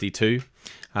pre-New 52.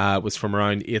 It was from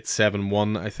around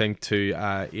 871, I think, to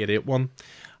 881.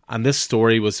 And this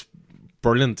story was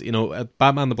brilliant. You know,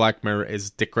 Batman the Black Mirror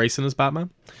is Dick Grayson as Batman.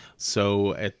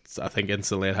 So I think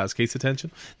instantly it has Keith's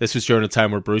attention. This was during a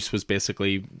time where Bruce was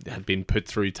basically had been put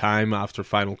through time after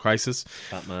Final Crisis.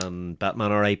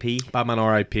 Batman R.I.P. Batman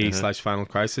R.I.P. / Final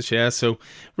Crisis, yeah. So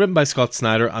written by Scott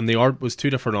Snyder, and the art was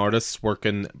 2 different artists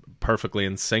working perfectly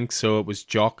in sync. So it was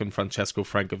Jock and Francesco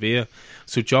Francavilla.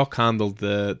 So Jock handled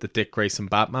the Dick Grayson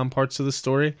Batman parts of the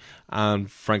story, and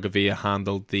Francavilla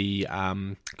handled the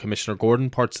Commissioner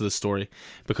Gordon parts of the story,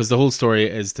 because the whole story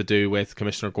is to do with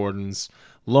Commissioner Gordon's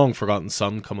long forgotten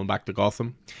son coming back to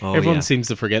Gotham. Everyone seems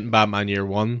to forget in Batman Year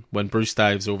 1 when Bruce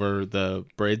dives over the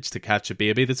bridge to catch a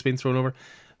baby that's been thrown over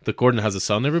that Gordon has a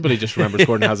son. Everybody just remembers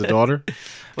Gordon has a daughter.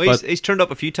 Well, he's turned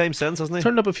up a few times since, hasn't he?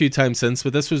 Turned up a few times since,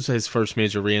 but this was his first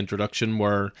major reintroduction,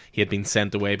 where he had been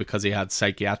sent away because he had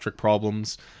psychiatric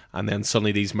problems, and then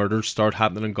suddenly these murders start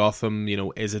happening in Gotham. You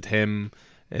know, is it him?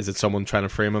 Is it someone trying to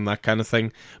frame him? That kind of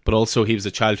thing. But also, he was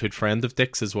a childhood friend of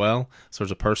Dick's as well, so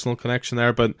there's a personal connection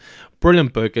there. But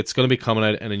brilliant book. It's going to be coming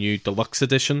out in a new deluxe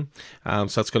edition. So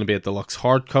that's going to be a deluxe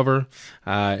hardcover.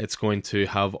 It's going to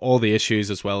have all the issues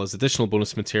as well as additional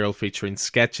bonus material featuring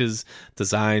sketches,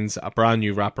 designs, a brand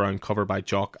new wraparound cover by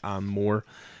Jock, and more.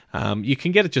 You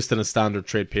can get it just in a standard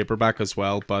trade paperback as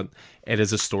well, but it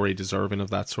is a story deserving of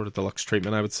that sort of deluxe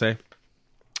treatment, I would say.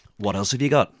 What else have you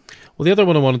got? Well, the other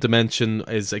one I wanted to mention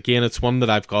is, again, it's one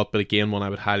that I've got, but again, one I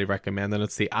would highly recommend, and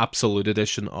it's the Absolute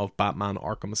Edition of Batman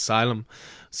Arkham Asylum.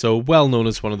 So, well known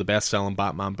as one of the best-selling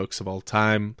Batman books of all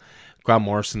time. Grant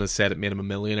Morrison has said it made him a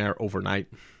millionaire overnight,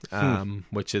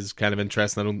 which is kind of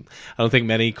interesting. I don't think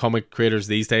many comic creators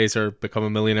these days are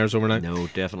becoming millionaires overnight. No,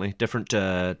 definitely.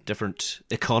 Different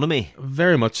economy.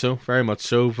 Very much so, very much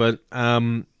so. But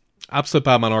Absolute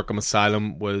Batman Arkham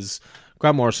Asylum was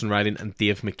Grant Morrison writing and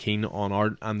Dave McKean on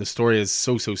art, and the story is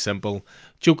so simple.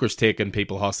 Joker's taking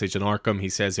people hostage in Arkham. He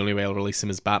says the only way I'll release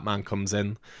him is Batman comes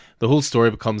in. The whole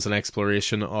story becomes an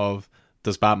exploration of,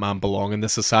 does Batman belong in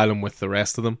this asylum with the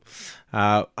rest of them?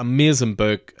 Amazing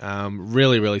book,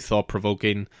 really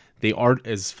thought-provoking. The art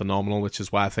is phenomenal, which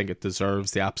is why I think it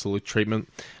deserves the absolute treatment.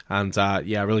 And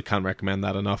yeah, I really can't recommend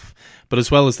that enough. But as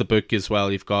well as the book as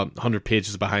well, you've got 100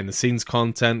 pages of behind the scenes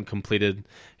content completed,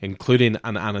 including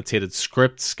an annotated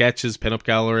script, sketches, pinup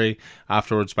gallery,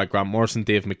 afterwards by Grant Morrison,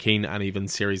 Dave McKean, and even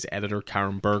series editor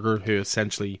Karen Berger, who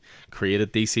essentially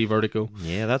created DC Vertigo.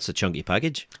 Yeah, that's a chunky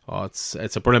package. Oh,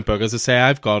 it's a brilliant book. As I say,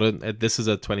 I've got it. This is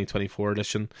a 2024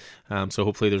 edition, so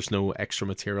hopefully there's no extra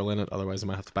material in it. Otherwise, I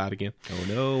might have to buy it again. Oh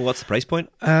no! What's the price point?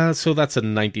 So that's a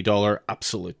 $90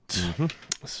 absolute.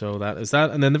 So that is that.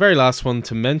 And then the very last one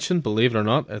to mention, believe it or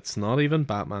not, it's not even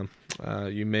Batman.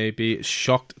 You may be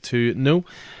shocked to know,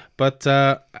 but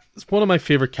it's one of my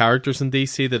favorite characters in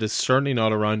DC that is certainly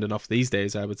not around enough these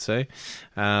days, I would say.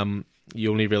 You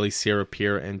only really see her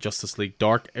appear in Justice League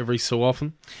Dark every so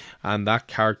often, and that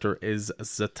character is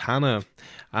Zatanna.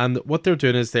 And what they're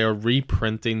doing is they are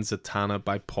reprinting Zatanna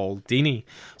by Paul Dini.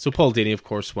 So Paul Dini, of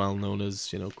course, well known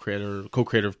as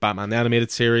co-creator of Batman the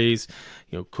Animated Series,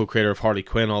 co-creator of Harley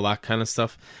Quinn, all that kind of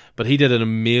stuff. But he did an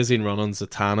amazing run on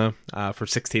Zatanna for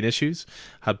 16 issues.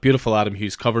 Had beautiful Adam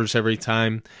Hughes covers every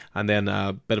time, and then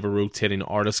a bit of a rotating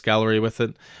artist gallery with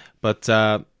it. But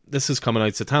this is coming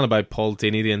out, Zatanna by Paul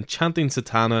Dini. The enchanting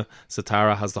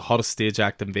Zatara has the hottest stage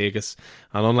act in Vegas,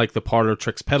 and unlike the parlor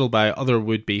tricks peddled by other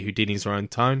would-be Houdinis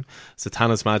around town,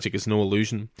 Zatanna's magic is no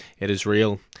illusion. It is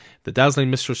real. The dazzling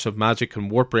mistress of magic can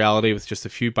warp reality with just a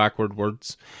few backward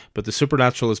words, but the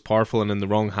supernatural is powerful, and in the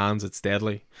wrong hands it's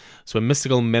deadly. So when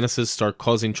mystical menaces start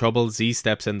causing trouble, Z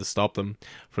steps in to stop them.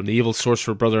 From the evil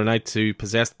sorcerer Brother Knight to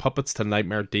possessed puppets to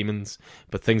nightmare demons,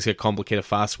 but things get complicated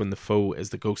fast when the foe is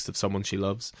the ghost of someone she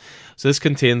loves. So this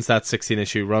contains that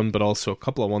 16-issue run, but also a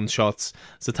couple of one-shots,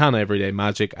 Zatanna Everyday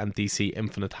Magic, and DC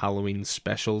Infinite Halloween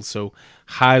Special. So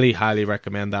highly, highly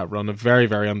recommend that run. A very,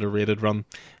 very underrated run.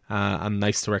 And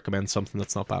nice to recommend something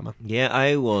that's not Batman. Yeah,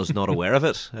 I was not aware of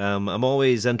it. I'm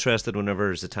always interested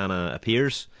whenever Zatanna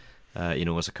appears,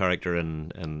 as a character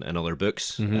in other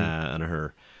books, and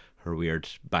her weird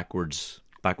backwards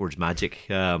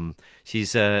magic.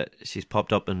 She's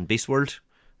popped up in Beast World,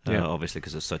 obviously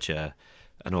because it's such an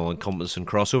all-encompassing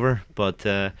crossover. But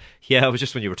I was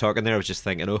just, when you were talking there, I was just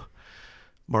thinking,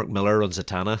 Mark Miller on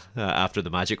Zatanna after the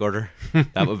Magic Order.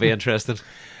 That would be interesting.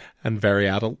 And very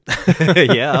adult.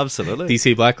 Yeah, absolutely.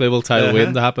 DC Black Label title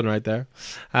waiting to happen right there.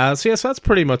 So that's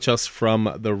pretty much us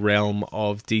from the realm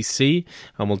of DC,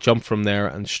 and we'll jump from there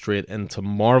and straight into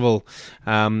Marvel.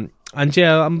 I'm going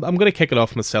to kick it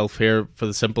off myself here for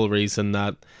the simple reason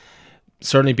that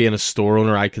certainly being a store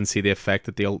owner, I can see the effect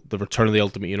that the Return of the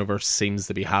Ultimate Universe seems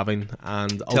to be having.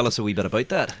 And tell us a wee bit about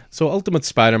that. So Ultimate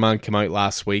Spider-Man came out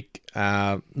last week.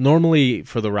 Normally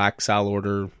for the racks I'll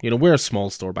order, we're a small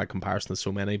store by comparison to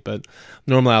so many, but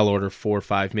normally I'll order 4 or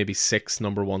 5, maybe 6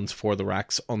 number ones for the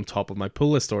racks on top of my pull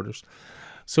list orders.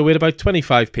 So we had about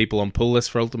 25 people on pull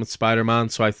list for Ultimate Spider-Man,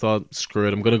 so I thought, screw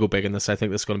it, I'm going to go big in this. I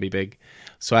think this is going to be big.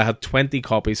 So I had 20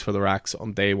 copies for the racks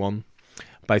on day one.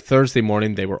 By Thursday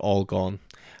morning, they were all gone.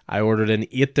 I ordered in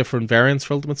 8 different variants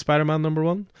for Ultimate Spider-Man number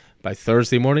 1. By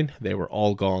Thursday morning, they were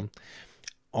all gone.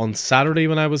 On Saturday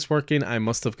when I was working, I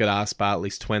must have got asked by at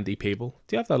least 20 people,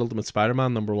 do you have that Ultimate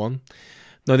Spider-Man number 1?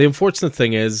 Now, the unfortunate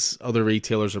thing is, other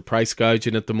retailers are price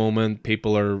gouging at the moment.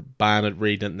 People are buying it,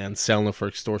 reading it, and then selling it for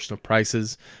extortionate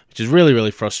prices, which is really,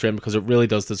 really frustrating because it really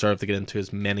does deserve to get into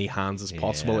as many hands as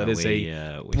possible. It is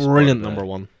a brilliant number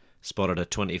 1. Spotted a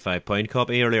 £25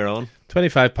 copy earlier on.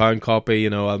 £25 copy,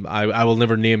 I will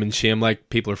never name and shame, like,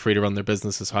 people are free to run their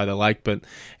businesses how they like, but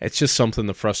it's just something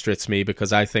that frustrates me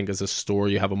because I think as a store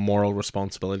you have a moral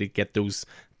responsibility to get those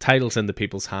titles into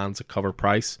people's hands at cover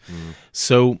price.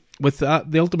 So with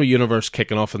the Ultimate Universe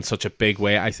kicking off in such a big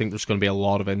way, I think there's going to be a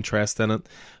lot of interest in it.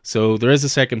 So there is a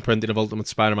second printing of Ultimate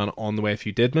Spider-Man on the way if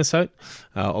you did miss out,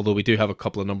 although we do have a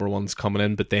couple of number ones coming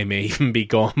in, but they may even be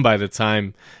gone by the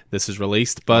time this is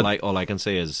released. But all I can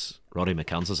say is Roddy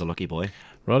McCants is a lucky boy.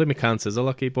 Roddy McCants is a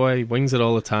lucky boy. He wings it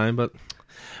all the time, but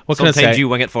what can I say? Sometimes you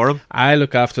wing it for him. I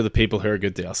look after the people who are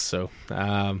good to us. So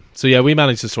we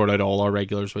managed to sort out all our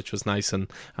regulars, which was nice, and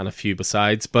a few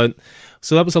besides. But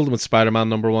so that was Ultimate Spider-Man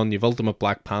number 1. You've Ultimate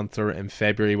Black Panther in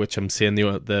February, which I'm seeing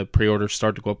the pre-orders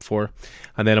start to go up for.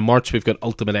 And then in March, we've got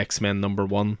Ultimate X-Men number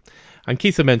 1. And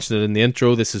Keith had mentioned it in the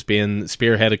intro. This is being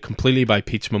spearheaded completely by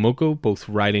Peach Momoko, both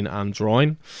writing and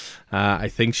drawing. I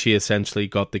think she essentially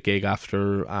got the gig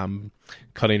after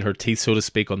cutting her teeth, so to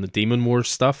speak, on the Demon Wars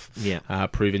stuff. Yeah.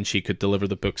 Proving she could deliver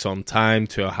the books on time,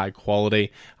 to a high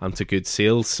quality, and to good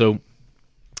sales. So,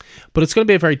 but it's going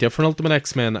to be a very different Ultimate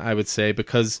X-Men, I would say,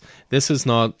 because this is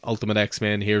not Ultimate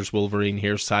X-Men, here's Wolverine,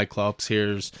 here's Cyclops,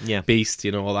 here's Beast,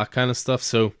 all that kind of stuff.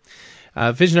 So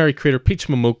visionary creator Peach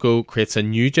Momoko creates a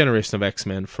new generation of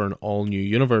X-Men for an all-new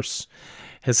universe.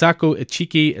 Hisako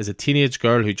Ichiki is a teenage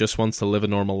girl who just wants to live a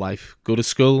normal life, go to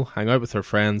school, hang out with her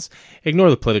friends,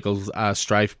 ignore the political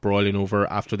strife broiling over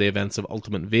after the events of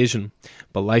Ultimate Invasion,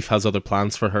 but life has other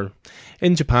plans for her.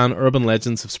 In Japan, urban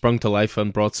legends have sprung to life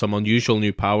and brought some unusual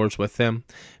new powers with them.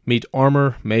 Meet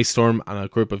Armor, Maystorm, and a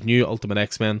group of new Ultimate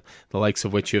X-Men, the likes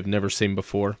of which you have never seen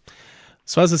before.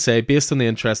 So as I say, based on the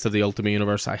interest of the Ultimate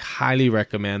Universe, I highly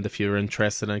recommend, if you're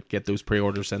interested in it, get those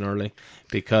pre-orders in early,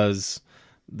 because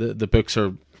the books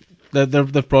are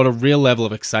they've brought a real level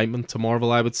of excitement to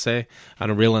Marvel, I would say,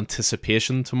 and a real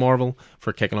anticipation to Marvel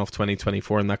for kicking off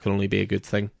 2024, and that can only be a good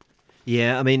thing.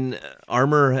 Yeah, I mean,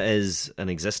 Armor is an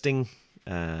existing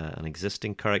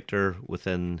character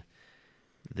within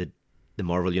the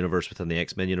Marvel universe, within the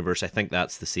X-Men universe. I think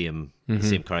that's the same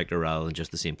character rather than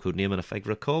just the same codename. And if I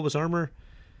recall, was Armor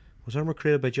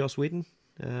created by Joss Whedon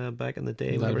back in the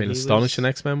day? That would be an astonishing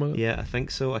X-Men, was it? Yeah, I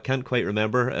think so. I can't quite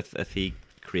remember if he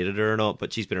created her or not,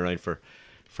 but she's been around for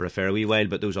a fair wee while.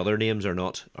 But those other names are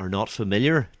not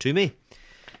familiar to me.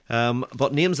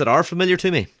 But names that are familiar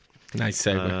to me, nice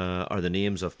segue, are the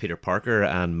names of Peter Parker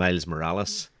and Miles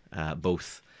Morales,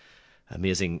 both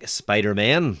amazing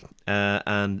Spider-Man,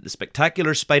 and the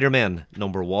Spectacular Spider-Man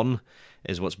 #1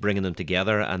 is what's bringing them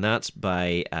together, and that's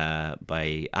by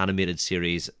animated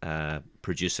series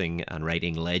producing and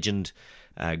writing legend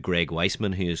Greg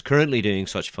Weisman, who is currently doing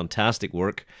such fantastic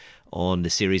work on the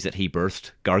series that he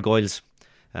birthed, Gargoyles.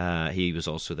 He was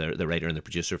also the writer and the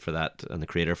producer for that, and the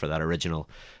creator for that original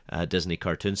Disney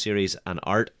cartoon series. And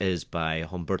art is by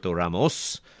Humberto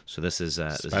Ramos. So this is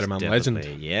Spider-Man legend.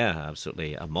 Yeah,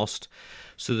 absolutely a must.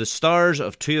 So the stars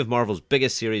of two of Marvel's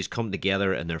biggest series come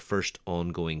together in their first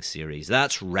ongoing series.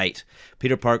 That's right.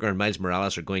 Peter Parker and Miles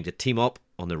Morales are going to team up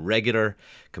on the regular,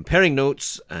 comparing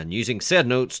notes and using said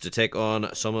notes to take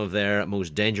on some of their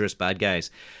most dangerous bad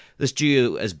guys. This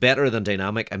duo is better than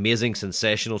dynamic, amazing,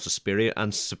 sensational, superior.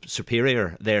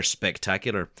 They're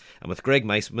spectacular. And with Greg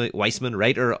Weisman,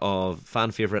 writer of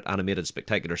fan-favourite animated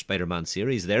Spectacular Spider-Man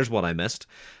series, there's what I missed,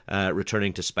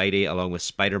 returning to Spidey along with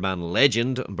Spider-Man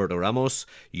legend Humberto Ramos,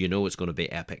 you know it's going to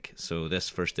be epic. So this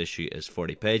first issue is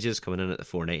 40 pages, coming in at the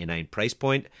 $4.99 price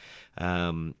point.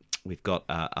 We've got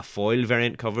a foil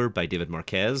variant cover by David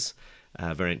Marquez,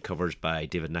 variant covers by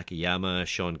David Nakayama,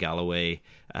 Sean Galloway,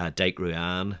 Dyke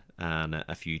Ruan, and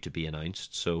a few to be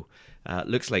announced. So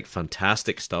looks like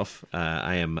fantastic stuff.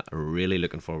 I am really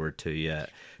looking forward to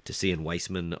seeing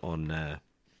Weisman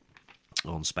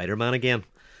on Spider-Man again.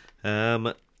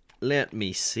 Let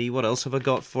me see, what else have I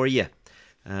got for you?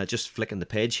 Just flicking the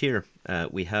page here,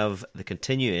 we have the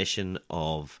continuation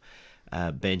of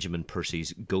Benjamin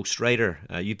Percy's Ghost Rider.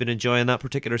 You've been enjoying that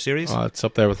particular series? It's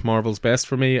up there with Marvel's best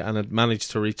for me, and it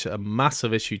managed to reach a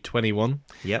massive issue 21,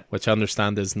 which I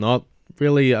understand is not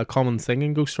really a common thing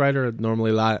in Ghost Rider. It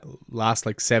normally lasts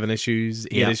like 7 issues,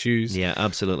 8 issues. Yeah,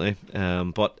 absolutely.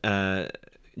 But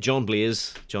Johnny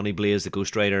Blaze, the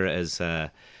Ghost Rider, is a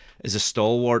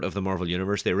stalwart of the Marvel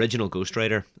Universe, the original Ghost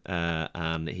Rider,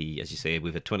 and he, as you say,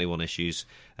 we've had 21 issues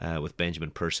with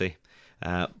Benjamin Percy.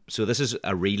 So this is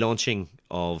a relaunching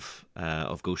of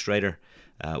Ghost Rider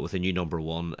with a new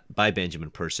 #1 by Benjamin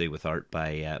Percy with art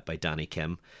by Danny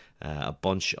Kim. A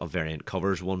bunch of variant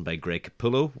covers, one by Greg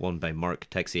Capullo, one by Mark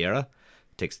Teixeira,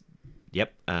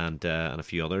 and a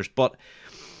few others. But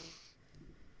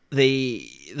the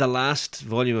last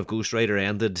volume of Ghost Rider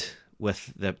ended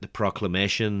with the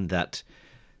proclamation that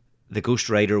the Ghost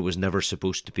Rider was never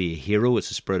supposed to be a hero.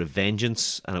 It's a spirit of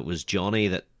vengeance, and it was Johnny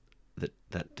that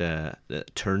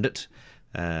turned it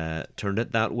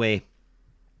that way.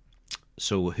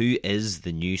 So who is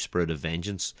the new Spirit of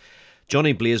Vengeance?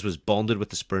 Johnny Blaze was bonded with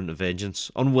the Spirit of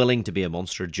Vengeance. Unwilling to be a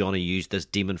monster, Johnny used this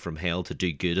demon from hell to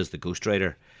do good as the Ghost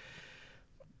Rider.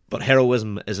 But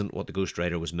heroism isn't what the Ghost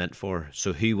Rider was meant for,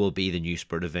 so who will be the new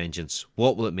Spirit of Vengeance?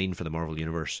 What will it mean for the Marvel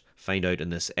Universe? Find out in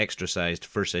this extra-sized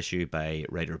first issue by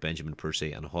writer Benjamin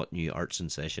Percy and hot new art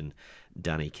sensation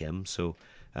Danny Kim. So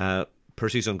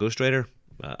Percy's on Ghost Rider.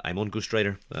 I'm on Ghost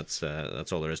Rider. That's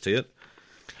all there is to it.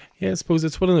 Yeah, I suppose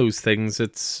it's one of those things.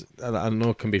 I know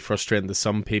it can be frustrating to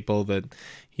some people that,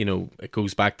 it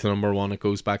goes back to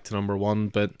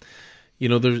 #1, but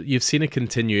you've seen a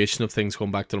continuation of things going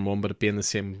back to #1, but it being the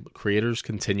same creators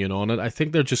continuing on it. I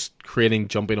think they're just creating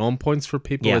jumping on points for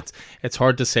people. Yeah. It's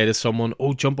hard to say to someone,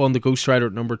 jump on the Ghost Rider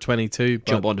at number 22.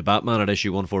 Jump on to Batman at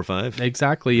issue 145.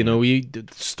 Exactly.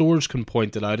 Stores can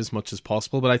point it out as much as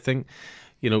possible, but I think,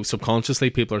 subconsciously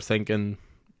people are thinking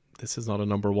this is not a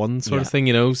number one sort of thing,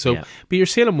 you know. So, but you're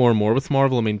seeing it more and more with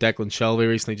Marvel. I mean, Declan Shalvey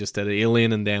recently just did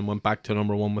Alien and then went back to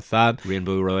number one with that.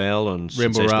 Rainbow Royale on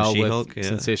Rainbow Sensational Royale She-Hulk. with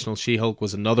Sensational She-Hulk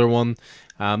was another one.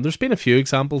 There's been a few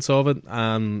examples of it,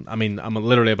 and I mean, I'm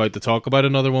literally about to talk about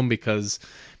another one because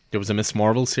there was a Miss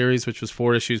Marvel series which was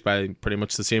 4 issues by pretty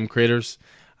much the same creators.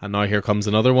 And now here comes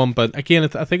another one. But again,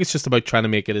 I think it's just about trying to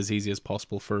make it as easy as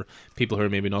possible for people who are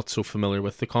maybe not so familiar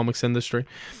with the comics industry.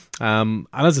 And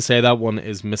as I say, that one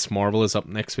is Miss Marvel is up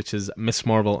next, which is Miss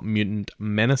Marvel Mutant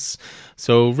Menace.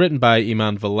 So written by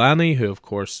Iman Vellani, who of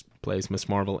course plays Miss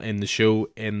Marvel in the show,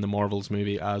 in the Marvels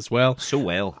movie as well. So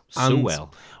well.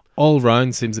 All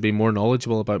round seems to be more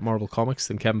knowledgeable about Marvel Comics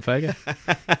than Kevin Feige.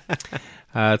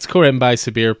 It's co-written by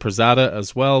Sabir Pirzada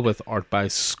as well, with art by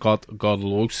Scott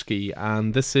Godlewski.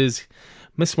 And this is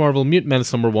Miss Marvel Mutant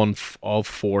Menace number 1 of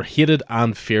 4, Hated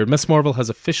and Feared. Miss Marvel has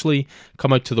officially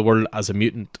come out to the world as a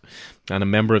mutant and a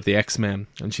member of the X-Men,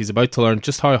 and she's about to learn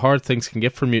just how hard things can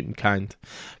get for mutant kind.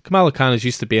 Kamala Khan is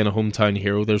used to being a hometown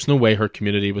hero. There's no way her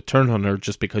community would turn on her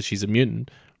just because she's a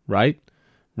mutant, right?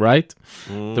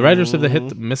 The writers of the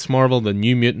hit Miss Marvel, the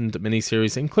New Mutant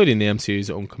miniseries, including the MCU's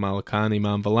own Kamala Khan,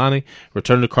 Iman Vellani,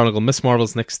 return to chronicle Miss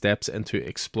Marvel's next steps into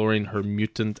exploring her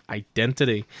mutant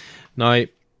identity. Now,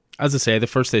 as I say, the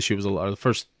first issue was the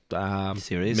first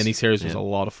miniseries was a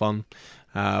lot of fun,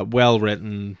 well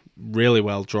written, really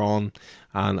well drawn,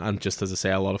 and just as I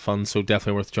say, a lot of fun. So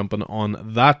definitely worth jumping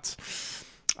on that.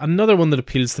 Another one that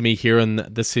appeals to me here, and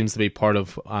this seems to be part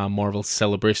of Marvel's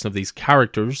celebration of these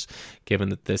characters, given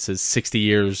that this is 60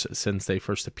 years since they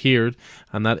first appeared,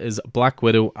 and that is Black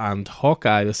Widow and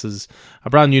Hawkeye. This is a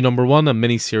brand new number 1, a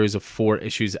mini-series of 4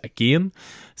 issues again.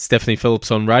 Stephanie Phillips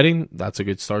on writing, that's a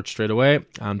good start straight away,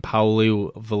 and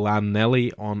Paolo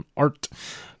Villanelli on art.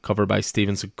 Cover by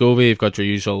Steven Segovia. You've got your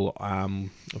usual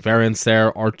variants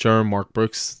there, Archer, Mark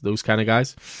Brooks, those kind of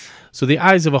guys. So the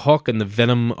eyes of a hawk and the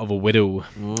venom of a widow,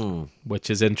 which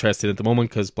is interesting at the moment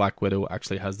because Black Widow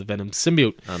actually has the Venom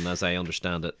symbiote. And as I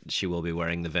understand it, she will be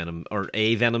wearing the Venom, or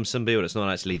a Venom symbiote. It's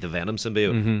not actually the Venom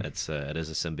symbiote. Mm-hmm. It is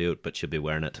a symbiote, but she'll be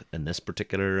wearing it in this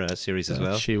particular series as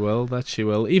well. That she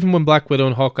will. Even when Black Widow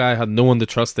and Hawkeye had no one to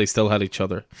trust, they still had each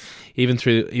other,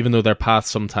 even though their paths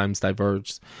sometimes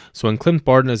diverged. So when Clint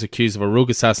Barton is accused of a rogue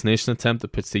assassination attempt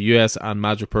that puts the US and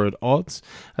Madripoor at odds,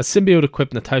 a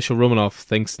symbiote-equipped Natasha Romanoff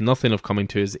thinks nothing of coming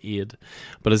to his aid.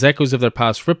 But as echoes of their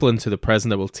past ripple into the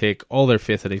present, it will take all their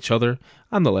faith in each other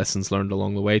and the lessons learned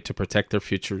along the way to protect their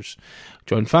futures.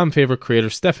 Join fan favourite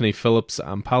creators Stephanie Phillips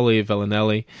and Paolo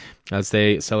Villanelli as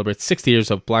they celebrate 60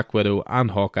 years of Black Widow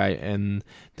and Hawkeye in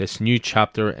this new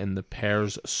chapter in the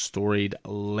pair's storied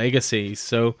legacy.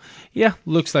 So, yeah,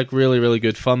 looks like really, really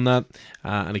good fun, that.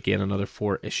 And again, another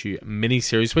 4-issue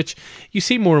miniseries, which you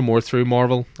see more and more through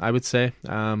Marvel, I would say.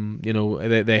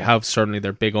 They have certainly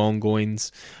their big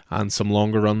ongoings and some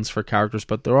longer runs for characters,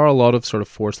 but there are a lot of sort of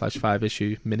 4/5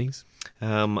 issue minis.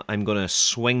 I'm going to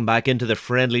swing back into the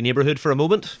friendly neighbourhood for a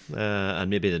moment, and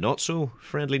maybe the not so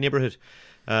friendly neighbourhood.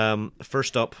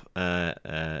 First up,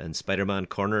 in Spider-Man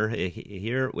corner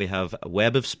here, we have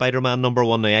Web of Spider-Man number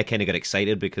 1. Now, I kind of got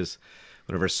excited because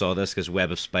whenever I saw this, because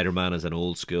Web of Spider-Man is an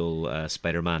old school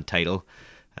Spider-Man title.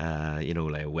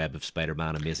 Like Web of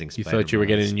Spider-Man, Amazing Spider-Man. You thought you were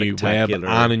getting a new Web and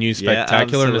a new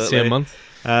Spectacular in the same month?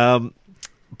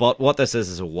 But what this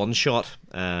is a one-shot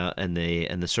in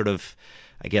the sort of,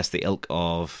 I guess, the ilk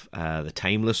of the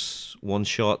Timeless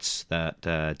one-shots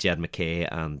that Jed MacKay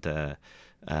and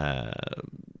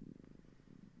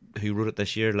who wrote it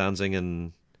this year? Lansing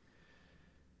and...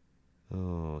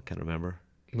 I can't remember.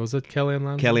 Was it Kelly and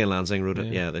Lansing? Kelly and Lansing wrote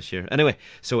it, this year. Anyway,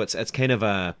 so it's kind of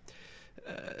a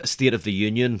state of the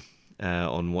union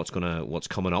on what's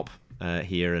coming up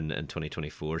here in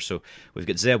 2024. So we've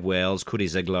got Zeb Wells, Cody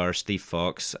Ziegler, Steve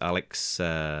Fox, Alex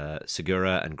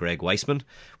Segura, and Greg Weisman,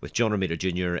 with John Romita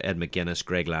Jr., Ed McGuinness,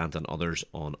 Greg Land, and others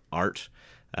on art.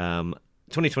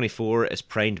 2024 is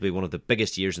primed to be one of the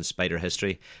biggest years in Spider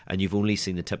history, and you've only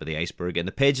seen the tip of the iceberg. In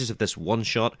the pages of this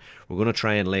one-shot, we're going to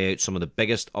try and lay out some of the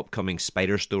biggest upcoming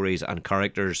Spider stories and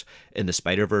characters in the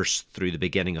Spider-Verse through the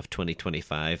beginning of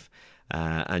 2025.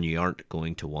 And you aren't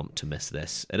going to want to miss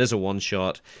this. It is a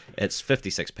one-shot. It's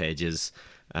 56 pages.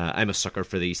 I'm a sucker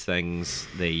for these things.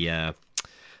 The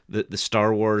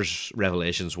Star Wars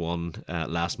Revelations one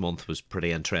last month was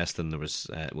pretty interesting. There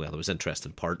was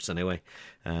interesting parts anyway.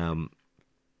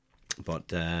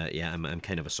 But I'm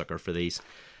kind of a sucker for these.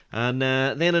 And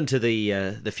then into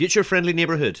the future friendly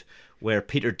neighborhood, where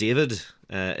Peter David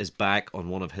is back on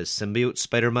one of his symbiote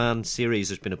Spider-Man series.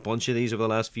 There's been a bunch of these over the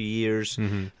last few years.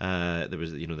 Mm-hmm. There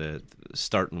was,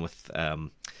 starting with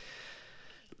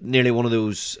nearly one of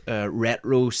those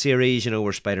retro series,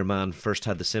 where Spider-Man first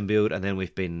had the symbiote, and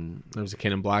then there was a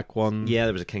King in Black one. Yeah,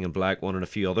 there was a King in Black one and a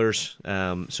few others.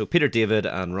 So Peter David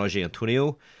and Roger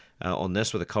Antonio on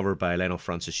this, with a cover by Lionel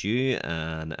Francis Yu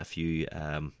and a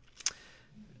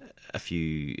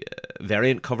few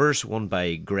variant covers, one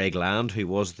by Greg Land, who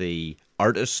was the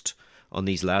artist on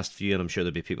these last few, and I'm sure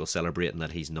there'll be people celebrating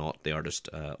that he's not the artist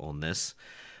on this.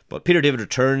 But Peter David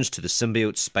returns to the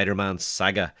symbiote Spider-Man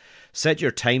saga. Set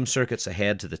your time circuits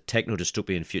ahead to the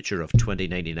techno-dystopian future of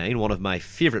 2099, one of my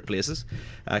favourite places.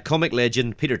 Comic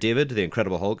legend Peter David, the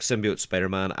Incredible Hulk, symbiote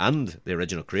Spider-Man, and the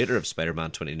original creator of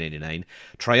Spider-Man 2099,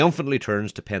 triumphantly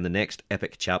turns to pen the next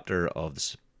epic chapter of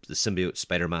the symbiote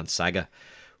Spider-Man saga.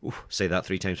 Ooh, say that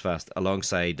 3 times fast.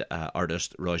 Alongside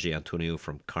artist Roger Antonio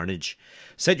from Carnage.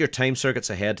 Set your time circuits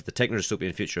ahead to the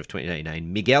techno-dystopian future of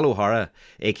 2099. Miguel O'Hara,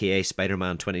 aka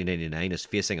Spider-Man 2099, is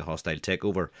facing a hostile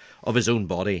takeover of his own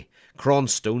body. Kron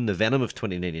Stone, the Venom of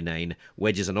 2099,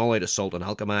 wages an all-out assault on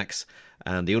Alchemax,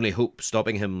 and the only hope of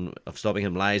stopping him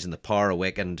lies in the power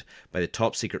awakened by the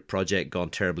top-secret project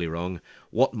gone terribly wrong.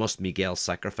 What must Miguel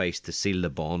sacrifice to seal the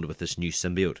bond with this new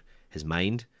symbiote? His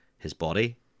mind? His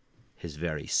body? His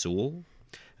very soul?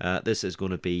 This is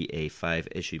going to be a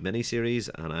 5-issue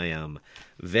miniseries, and I am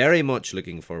very much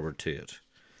looking forward to it.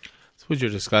 So would you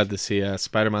just glad to see a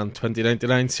Spider-Man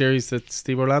 2099 series that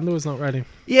Steve Orlando is not writing?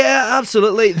 Yeah,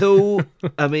 absolutely. Though,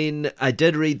 I mean, I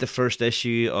did read the first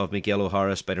issue of Miguel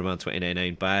O'Hara, Spider-Man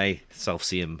 2099, by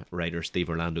self-same writer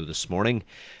Steve Orlando this morning.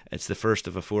 It's the first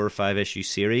of a 4 or 5 issue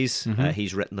series.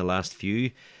 He's written the last few.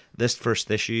 This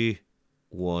first issue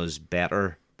was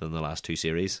better than the last 2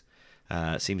 series.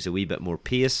 Seems a wee bit more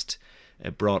paced.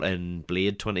 It brought in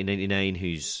Blade 2099,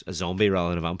 who's a zombie rather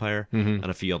than a vampire, and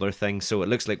a few other things. So it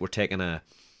looks like we're taking the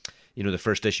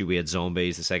first issue we had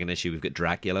zombies, the second issue we've got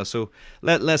Dracula. So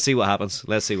let's see what happens.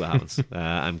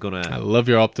 I love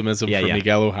your optimism for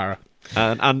Miguel O'Hara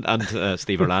and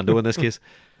Steve Orlando in this case.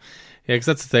 Yeah, because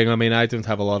that's the thing. I mean, I don't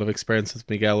have a lot of experience with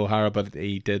Miguel O'Hara, but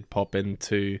he did pop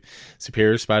into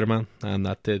Superior Spider-Man, and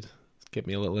that did get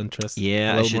me a little interest.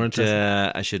 Yeah, I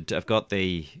should. I've got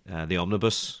the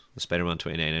omnibus, the Spider-Man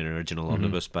 2099 original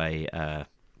omnibus by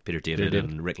Peter David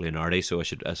and Rick Leonardi. So I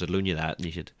should loan you that, and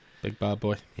you should. Big bad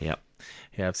boy. Yeah,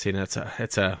 I've seen it.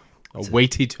 It's a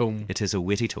weighty tome. It is a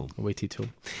weighty tome.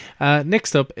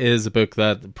 Next up is a book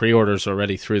that pre-orders are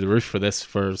already through the roof for this,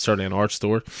 for certainly in our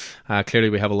store. Clearly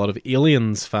we have a lot of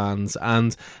Aliens fans,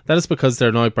 and that is because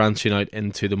they're now branching out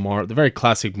into the very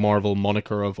classic Marvel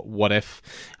moniker of What If,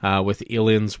 with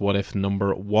Aliens What If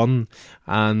 #1.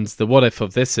 And the what if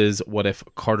of this is, what if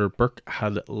Carter Burke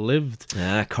had lived?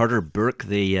 Carter Burke,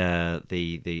 the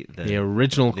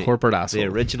original corporate asshole. The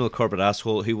original corporate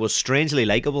asshole who was strangely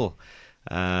likeable.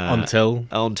 Until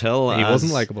he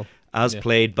wasn't likable,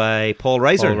 played by Paul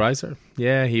Reiser.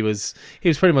 Yeah, he was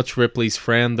pretty much Ripley's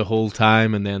friend the whole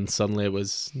time, and then suddenly it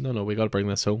was no, we got to bring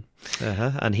this home.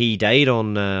 And he died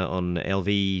on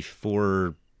LV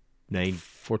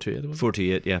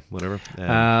 428, yeah, whatever.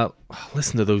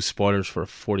 Listen to those spoilers for a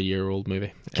 40-year-old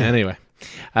movie. Anyway.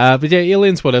 But yeah,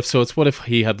 Aliens What If. So it's what if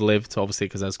he had lived, obviously,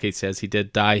 because as Kate says, he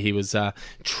did die. He was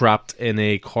trapped in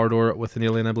a corridor with an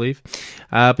alien, I believe.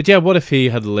 But yeah, what if he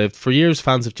had lived? For years,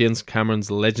 fans of James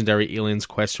Cameron's legendary Aliens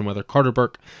question whether Carter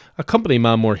Burke, a company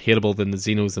man more hateable than the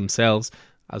Xenos themselves,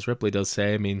 as Ripley does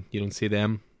say. I mean, you don't see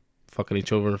them fucking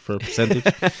each other for a percentage.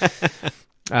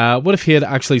 What if he had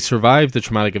actually survived the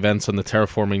traumatic events on the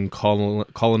terraforming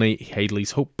colony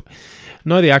Hadley's Hope?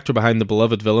 Now the actor behind the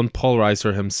beloved villain, Paul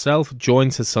Reiser himself,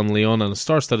 joins his son Leon and a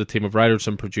star-studded team of writers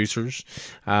and producers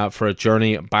for a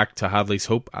journey back to Hadley's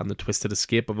Hope and the twisted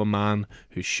escape of a man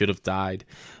who should have died.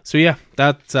 So yeah,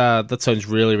 that sounds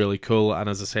really, really cool. And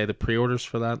as I say, the pre-orders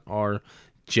for that are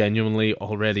genuinely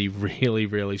already really,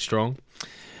 really strong.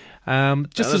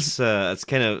 It's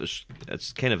kind of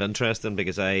interesting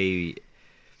because I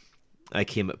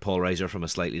came at Paul Reiser from a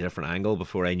slightly different angle.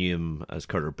 Before I knew him as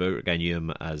Carter Burke, I knew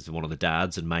him as one of the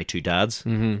dads in My Two Dads,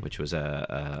 which was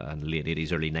a late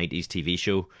 80s, early 90s TV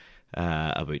show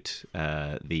about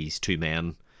these two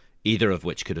men, either of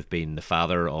which could have been the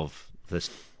father of this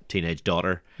teenage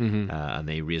daughter, and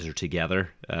they raised her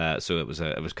together. So it was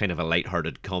kind of a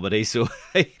light-hearted comedy. So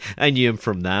I knew him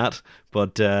from that.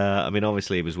 But I mean,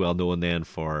 obviously, he was well known then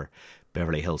for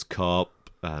Beverly Hills Cop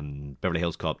and Beverly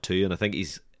Hills Cop 2, and I think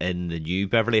he's in the new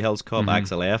Beverly Hills Cop,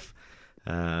 Axel F,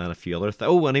 and a few other things.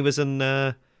 Oh, and he was in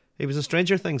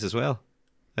Stranger Things as well,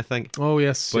 I think. Oh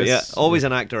yes, but yes. Yeah, always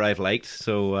an actor I've liked.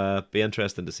 So be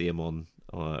interesting to see him on.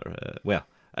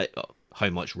 How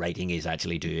much writing he's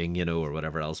actually doing, or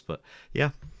whatever else. But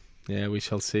yeah. Yeah, we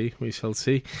shall see. We shall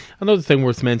see. Another thing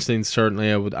worth mentioning,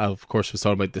 certainly, I of course was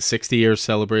talking about the 60-year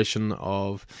celebration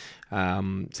of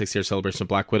 60-year celebration of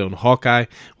Black Widow and Hawkeye.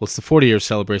 Well, it's the 40-year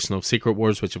celebration of Secret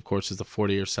Wars, which of course is the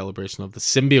 40-year celebration of the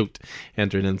symbiote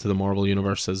entering into the Marvel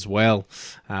Universe as well,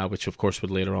 which of course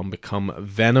would later on become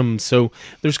Venom. So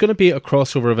there's going to be a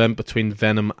crossover event between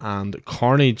Venom and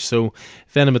Carnage. So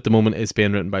Venom at the moment is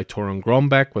being written by Torunn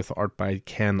Grønbekk with art by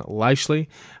Ken Lashley,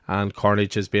 and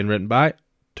Carnage is being written by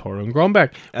Torunn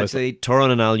Grønbekk. Actually, Torunn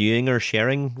and Al Ewing are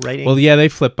sharing writing. Well, yeah, they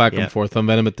flip back and forth on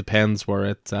Venom. It depends where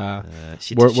where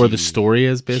the story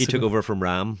is. Basically, she took over from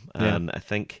Ram, and I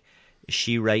think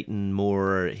she writing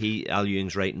more. Al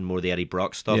Ewing's writing more the Eddie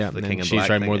Brock stuff. Yeah, the King and she's Black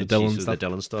writing thing, more the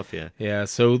Dylan stuff. Yeah, yeah.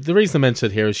 So the reason I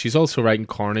mentioned it here is she's also writing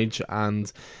Carnage,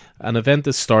 and an event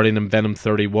is starting in Venom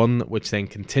 31, which then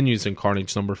continues in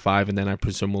Carnage number 5, and then I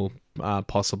presume will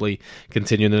possibly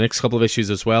continue in the next couple of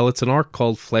issues as well. It's an arc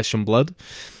called Flesh and Blood.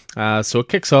 So it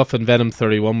kicks off in Venom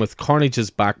 31 with Carnage is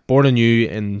back, born anew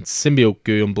in symbiote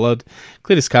goo and blood.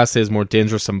 Cletus Cassidy is more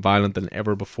dangerous and violent than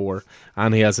ever before,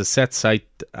 and he has his sights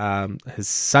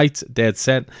dead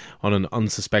set on an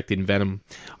unsuspecting Venom.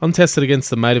 Untested against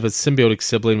the might of his symbiotic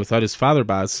sibling without his father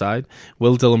by his side,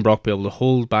 will Dylan Brock be able to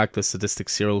hold back the sadistic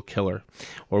serial killer?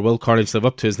 Or will Carnage live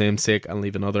up to his namesake and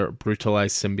leave another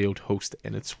brutalized symbiote host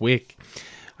in its wake?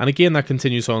 And again, that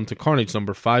continues on to Carnage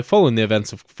number 5. Following the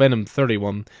events of Venom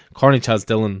 31, Carnage has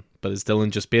Dylan, but is Dylan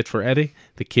just bait for Eddie,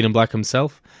 the Keenan Black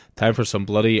himself? Time for some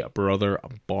bloody brother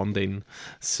bonding.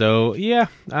 So, yeah,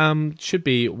 should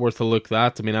be worth a look,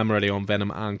 that. I mean, I'm already on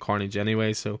Venom and Carnage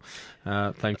anyway, so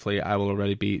thankfully I will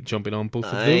already be jumping on both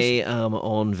of those. I am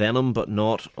on Venom, but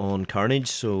not on Carnage,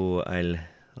 so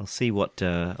I'll see what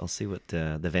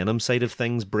the Venom side of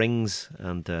things brings,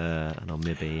 and I'll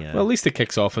maybe. Well, at least it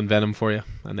kicks off in Venom for you,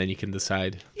 and then you can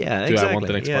decide. Yeah, do exactly. I want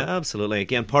the next part? Absolutely.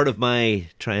 Again, part of my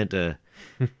trying to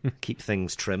keep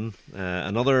things trim.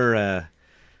 Another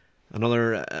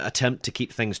attempt to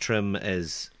keep things trim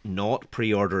is not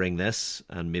pre-ordering this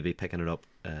and maybe picking it up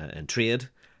in trade,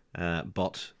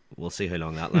 but we'll see how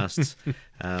long that lasts.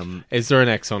 Is there an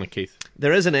X on it, Keith?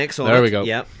 There is an X on it. There we go.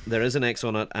 Yeah, there is an X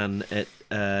on it, and it.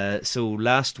 So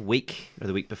last week or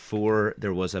the week before,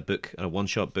 there was a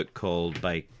one-shot book called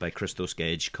by Christos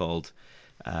Gage called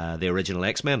The Original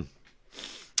X-Men,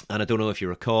 and I don't know if you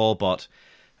recall, but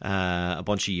a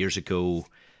bunch of years ago,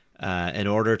 in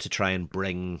order to try and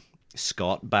bring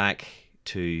Scott back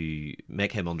to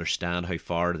make him understand how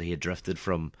far they had drifted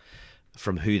from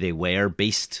who they were,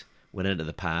 Beast went into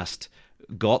the past,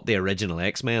 got the original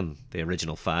X-Men, the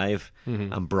original 5,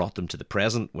 and brought them to the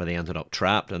present where they ended up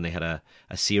trapped, and they had a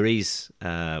series,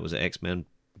 was it X-Men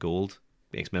Gold?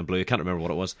 X-Men Blue? I can't remember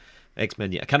what it was.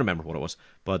 X-Men, yeah, I can't remember what it was.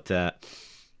 But,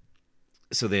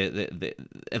 so the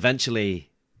eventually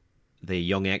the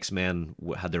young X-Men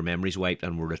had their memories wiped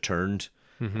and were returned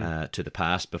to the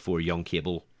past before young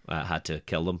Cable had to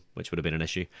kill them, which would have been an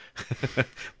issue.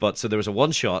 But so there was a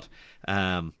one-shot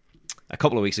a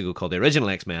couple of weeks ago called The Original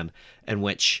X-Men, in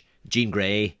which Jean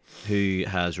Grey, who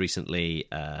has recently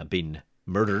been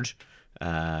murdered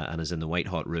and is in the White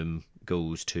Hot Room,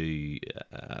 goes to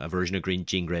a version of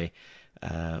Jean Grey,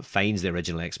 finds the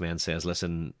original X-Men, says,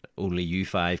 listen, only you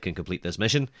 5 can complete this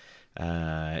mission.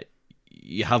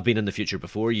 You have been in the future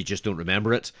before, you just don't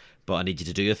remember it, but I need you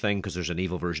to do a thing because there's an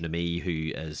evil version of me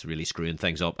who is really screwing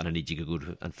things up, and I need you to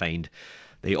go and find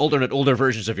the older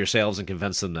versions of yourselves and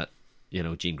convince them that, you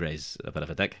know, Jean Grey's a bit of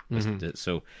a dick.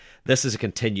 So this is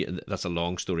that's a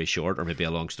long story short, or maybe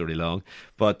a long story long,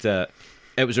 but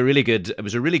it was a really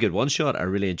good one shot. I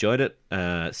really enjoyed it,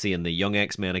 seeing the young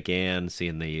X-Men again,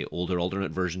 seeing the older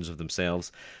alternate versions of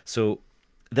themselves. So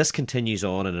this continues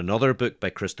on in another book by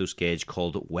Christos Gage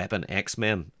called Weapon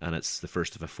X-Men, and it's the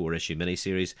first of a 4-issue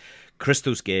miniseries.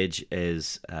 Christos Gage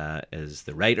is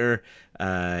the writer.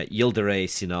 Yildiray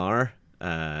Cinar,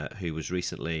 who was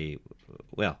recently,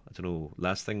 well, I don't know,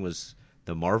 last thing was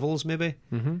the Marvels, maybe.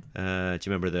 Do you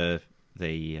remember the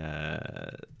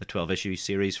 12-issue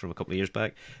series from a couple of years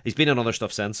back? He's been on other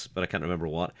stuff since, but I can't remember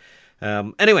what.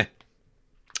 Anyway,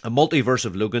 a multiverse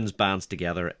of Logans bands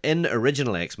together in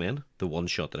Original X-Men, the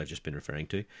one-shot that I've just been referring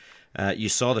to. You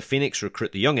saw the Phoenix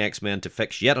recruit the young X-Men to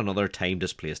fix yet another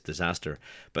time-displaced disaster,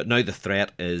 but now the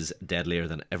threat is deadlier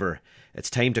than ever.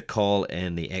 It's time to call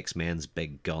in the X-Men's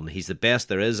big gun. He's the best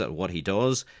there is at what he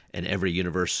does in every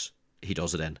universe he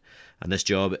does it in, and this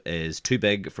job is too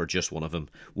big for just one of them.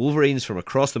 Wolverines from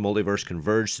across the multiverse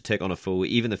converge to take on a foe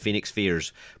even the Phoenix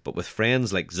fears, but with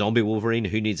friends like Zombie Wolverine,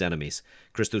 who needs enemies?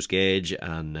 Christos Gage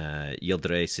and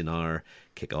Yildiray Cinar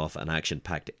kick off an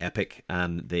action-packed epic,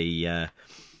 and the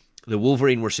The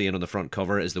Wolverine we're seeing on the front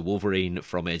cover is the Wolverine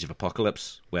from Age of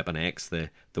Apocalypse, Weapon X, the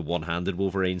one-handed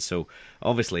Wolverine. So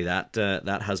obviously that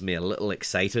has me a little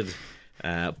excited,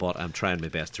 but I'm trying my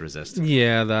best to resist.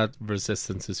 Yeah, that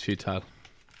resistance is futile.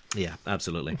 Yeah,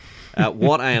 absolutely.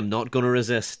 What I am not going to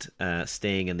resist,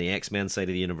 staying in the X-Men side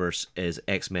of the universe, is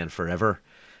X-Men Forever.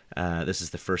 This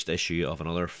is the first issue of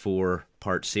another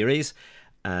 4-part series.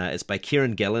 It's by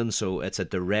Kieran Gillen, so it's a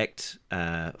direct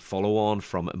follow-on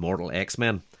from Immortal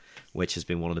X-Men, which has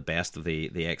been one of the best of the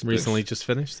X books. Recently just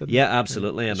finished. Yeah,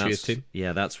 absolutely, and that's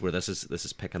that's where this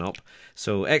is picking up.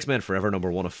 So X-Men Forever, number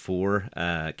 1 of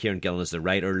 4. Kieran Gillen is the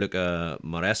writer. Luca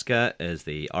Maresca is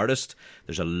the artist.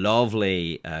 There's a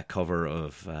lovely cover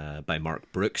of by Mark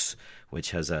Brooks,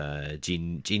 which has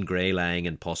Jean Grey lying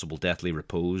in possible deathly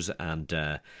repose, and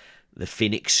the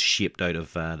Phoenix shaped out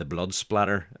of the blood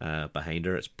splatter behind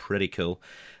her. It's pretty cool.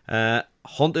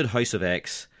 Haunted House of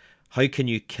X. How can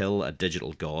you kill a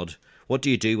digital god? What do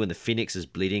you do when the Phoenix is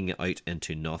bleeding out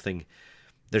into nothing?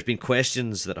 There's been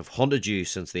questions that have haunted you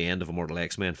since the end of Immortal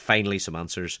X-Men. Finally, some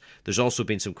answers. There's also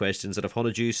been some questions that have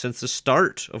haunted you since the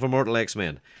start of Immortal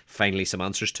X-Men. Finally, some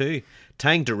answers too.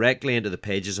 Tying directly into the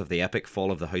pages of the epic Fall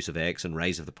of the House of X and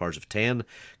Rise of the Powers of Ten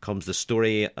comes a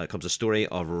story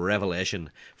of revelation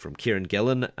from Kieran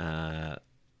Gillen,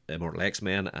 Immortal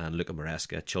X-Men, and Luca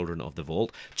Maresca, Children of the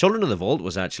Vault. Children of the Vault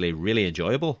was actually really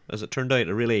enjoyable, as it turned out.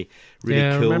 A really cool...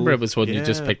 I remember it was one you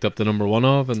just picked up the number 1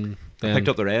 of, and then... I picked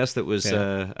up the rest. It was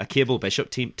a Cable Bishop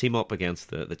team up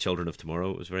against the Children of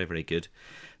Tomorrow. It was very, very good.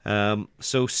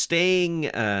 So staying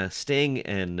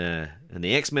in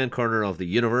the X-Men corner of the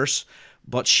universe,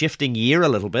 but shifting year a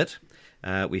little bit,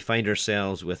 we find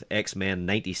ourselves with X-Men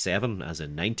 97, as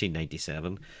in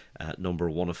 1997, number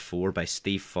 1 of 4 by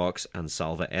Steve Fox and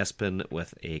Salva Espin,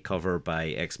 with a cover by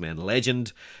X-Men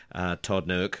legend Todd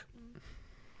Nook.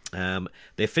 The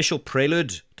official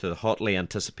prelude to the hotly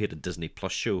anticipated Disney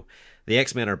Plus show. The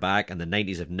X-Men are back, and the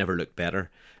 90s have never looked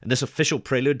better. And this official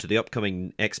prelude to the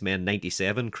upcoming X-Men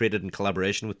 97, created in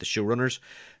collaboration with the showrunners,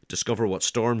 discover what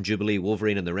Storm, Jubilee,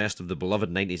 Wolverine, and the rest of the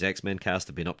beloved 90s X-Men cast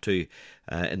have been up to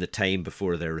in the time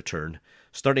before their return.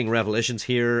 Starting revelations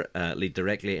here lead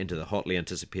directly into the hotly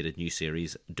anticipated new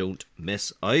series. Don't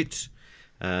miss out.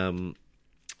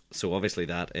 So obviously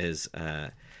that is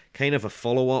kind of a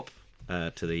follow-up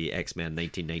to the X-Men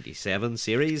 1997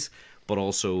 series, but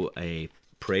also a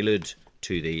prelude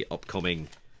to the upcoming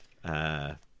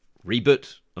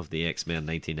reboot of the X-Men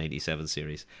 1997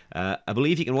 series. I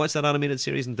believe you can watch that animated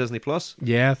series in Disney Plus.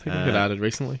 Yeah, I think it got added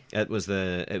recently. It was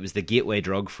the gateway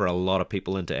drug for a lot of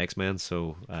people into X-Men,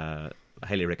 so I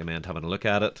highly recommend having a look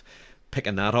at it,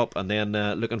 picking that up, and then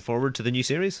looking forward to the new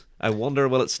series. I wonder,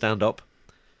 will it stand up?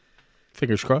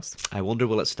 Fingers crossed. I wonder,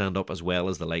 will it stand up as well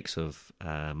as the likes of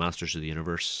Masters of the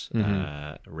Universe,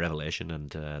 Revelation,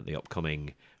 and the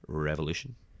upcoming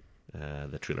Revolution.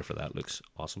 The trailer for that looks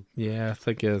awesome. Yeah, I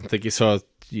think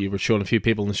you were showing a few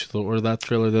people in the store that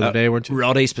trailer the other day, weren't you?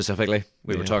 Roddy specifically.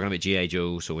 We were talking about G.I.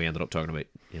 Joe, so we ended up talking about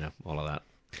all of that.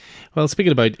 Well,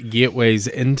 speaking about gateways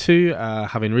into,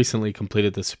 having recently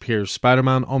completed the Superior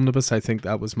Spider-Man omnibus, I think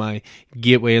that was my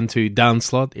gateway into Dan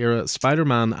Slott era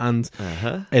Spider-Man, and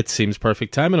it seems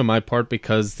perfect timing on my part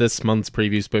because this month's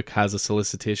previews book has a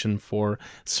solicitation for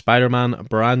Spider-Man A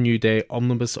Brand New Day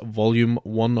Omnibus Volume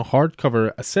 1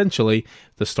 hardcover, essentially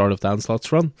the start of Dan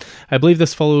Slott's run. I believe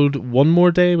this followed One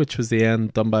More Day, which was the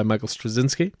end done by Michael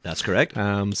Straczynski. That's correct.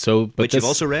 Which you've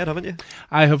also read, haven't you?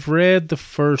 I have read the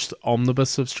first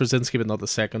omnibus of Straczynski, but not the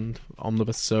second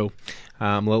omnibus, so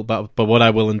a little bit. But what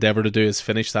I will endeavour to do is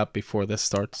finish that before this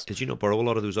starts. Did you not borrow a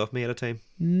lot of those off me at a time?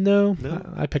 No.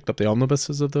 I picked up the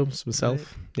omnibuses of those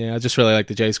myself. Right. Yeah, I just really like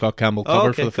the J. Scott Campbell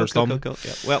cover for the first omnibus.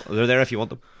 Cool. Yeah. Well, they're there if you want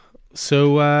them.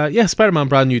 So, Spider-Man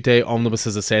Brand New Day Omnibus,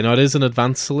 as I say. Now, it is an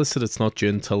advance solicit. It's not due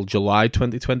until July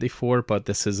 2024, but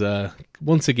this is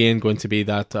once again going to be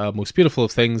that most beautiful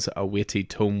of things, a weighty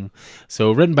tome.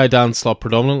 So, written by Dan Slott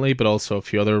predominantly, but also a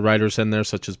few other writers in there,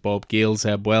 such as Bob Gale,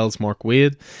 Zeb Wells, Mark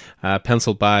Waid.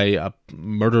 Penciled by a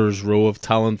murderer's row of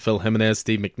talent: Phil Jimenez,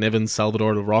 Steve McNiven,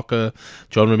 Salvador De Rocca,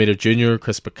 John Romita Jr.,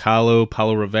 Chris Bacalo,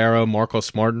 Paulo Rivera,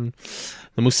 Marcos Martin.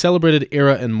 The most celebrated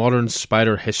era in modern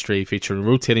Spider history, featuring a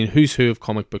rotating who's who of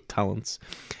comic book talents.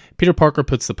 Peter Parker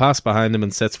puts the past behind him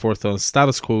and sets forth on a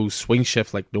status quo swing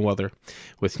shift like no other,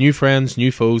 with new friends,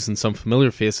 new foes, and some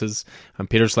familiar faces, and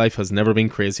Peter's life has never been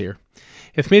crazier.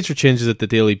 If major changes at the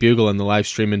Daily Bugle and the live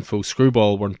stream info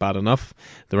Screwball weren't bad enough,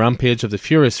 the rampage of the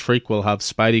Furious Freak will have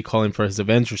Spidey calling for his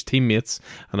Avengers teammates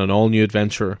and an all-new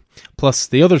adventurer. Plus,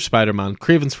 the other Spider-Man,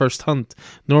 Kraven's First Hunt,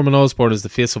 Norman Osborn as the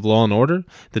face of Law and Order,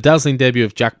 the dazzling debut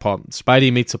of Jackpot,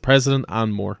 Spidey meets a president,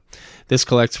 and more. This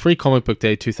collects Free Comic Book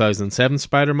Day 2007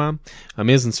 Spider-Man,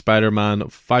 Amazing Spider-Man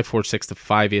 546 to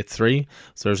 583,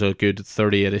 so there's a good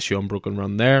 38 issue unbroken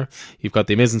run there. You've got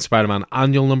the Amazing Spider-Man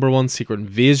Annual #1, Secret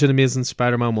Invasion Amazing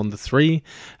Spider-Man 1 to 3,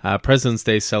 President's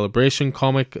Day Celebration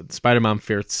comic, Spider-Man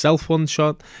Fear Itself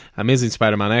one-shot, Amazing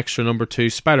Spider-Man Extra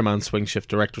 #2, Spider-Man Swing Shift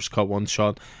Director's Cut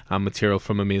one-shot, and material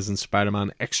from Amazing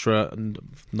Spider-Man Extra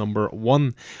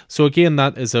 #1. So again,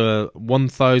 that is a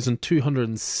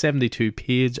 1,272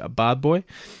 page bad boy.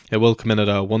 It will come in at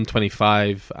a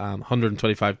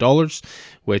 $125,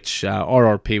 which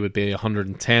RRP would be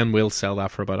 $110. We'll sell that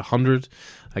for about $100.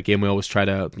 Again, we always try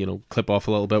to, clip off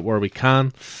a little bit where we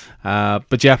can.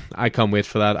 But yeah, I can't wait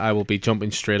for that. I will be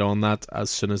jumping straight on that as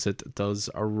soon as it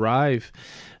does arrive.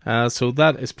 So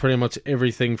that is pretty much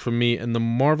everything from me in the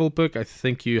Marvel book. I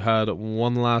think you had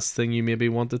one last thing you maybe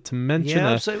wanted to mention.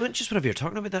 Yeah, so just whenever you're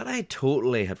talking about that, I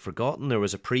totally had forgotten there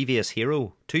was a previous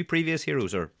hero, two previous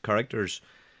heroes or characters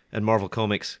in Marvel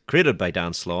Comics created by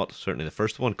Dan Slott, certainly the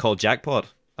first one, called Jackpot,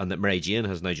 and that Mary Jane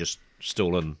has now just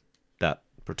stolen that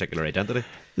particular identity.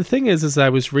 The thing is, as I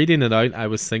was reading it out, I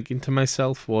was thinking to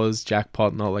myself, was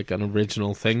Jackpot not like an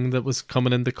original thing that was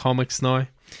coming into comics now?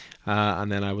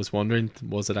 And then I was wondering,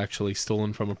 was it actually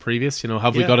stolen from a previous?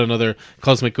 Have we got another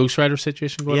Cosmic Ghost Rider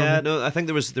situation going on? Yeah, no, I think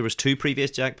there was two previous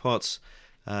Jackpots.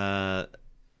 One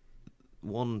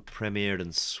premiered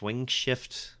in Swing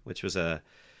Shift, which was a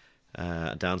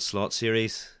Dan Slott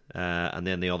series, and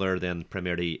then the other then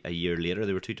premiered a year later.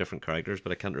 They were two different characters,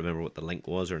 but I can't remember what the link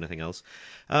was or anything else.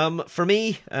 For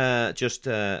me, just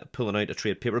pulling out a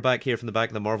trade paperback here from the back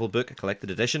of the Marvel book, a collected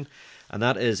edition, and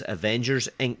that is Avengers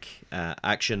Inc.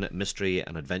 Action, Mystery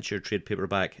and Adventure trade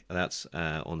paperback. That's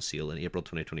on sale in April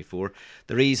 2024.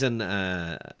 The reason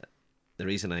I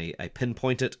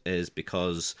pinpoint it is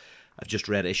because I've just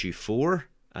read issue 4,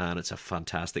 and it's a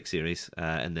fantastic series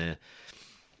in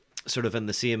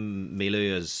the same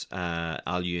milieu as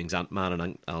Al Ewing's Ant-Man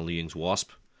and Al Ewing's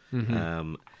Wasp.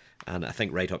 Mm-hmm. And I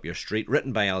think right up your street.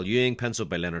 Written by Al Ewing, penciled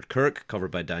by Leonard Kirk,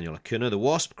 covered by Daniel Acuna, the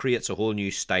Wasp creates a whole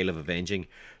new style of avenging.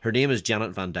 Her name is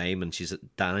Janet Van Dyne, and she's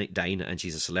and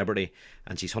she's a celebrity,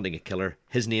 and she's hunting a killer.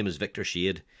 His name is Victor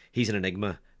Shade. He's an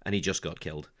enigma, and he just got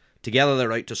killed. Together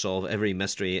they're out to solve every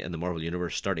mystery in the Marvel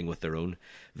Universe, starting with their own.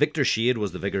 Victor Shade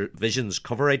was the Vision's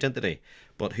cover identity,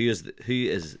 but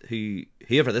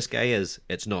whoever this guy is,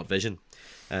 it's not Vision.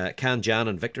 Can Jan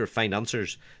and Victor find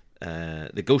answers?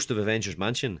 The ghost of Avengers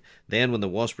Mansion. Then when the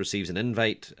Wasp receives an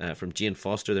invite from Jane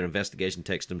Foster, their investigation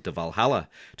takes them to Valhalla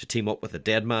to team up with a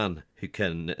dead man who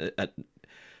can...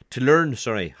 to learn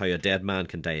how a dead man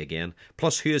can die again.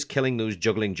 Plus, who is killing those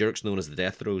juggling jerks known as the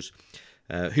Death Throes?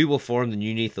 Who will form the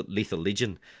new Lethal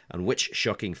Legion, and which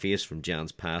shocking face from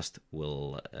Jan's past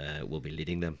will be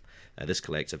leading them? This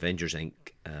collects Avengers Inc.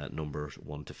 Numbers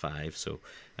 1 to 5. So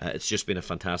it's just been a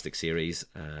fantastic series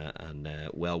and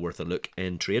well worth a look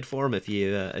in trade form if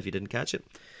you didn't catch it.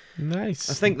 Nice.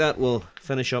 I think that will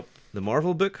finish up the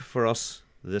Marvel book for us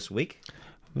this week.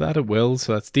 That it will.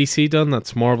 So that's DC done,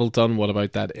 that's Marvel done. What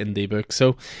about that indie book?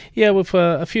 So yeah, with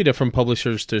a few different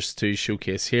publishers just to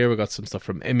showcase here. We've got some stuff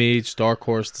from Image, Dark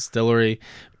Horse, Distillery,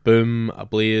 Boom,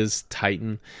 Ablaze,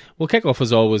 Titan. We'll kick off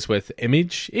as always with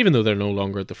Image, even though they're no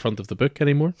longer at the front of the book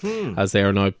anymore, as they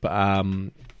are now...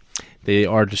 they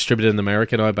are distributed in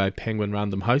America now by Penguin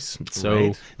Random House.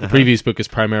 So the previous book is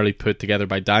primarily put together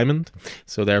by Diamond.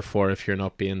 So therefore, if you're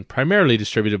not being primarily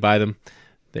distributed by them,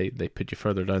 they put you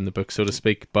further down the book, so to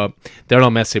speak. But they're not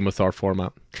messing with our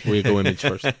format. We go Image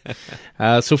first.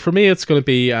 So for me, it's going to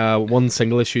be one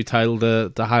single issue title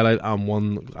to highlight and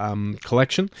one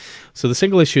collection. So the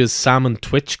single issue is Sam and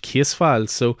Twitch Case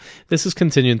Files. So this is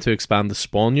continuing to expand the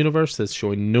Spawn universe. It's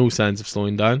showing no signs of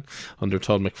slowing down under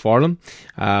Todd McFarlane.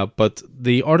 But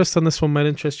the artist on this one might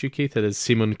interest you, Keith. It is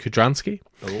Simon Kudransky.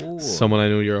 Oh, someone I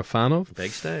know you're a fan of.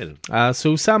 Big style.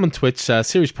 So Sam and Twitch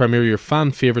series premiere. Your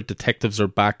fan favourite detectives are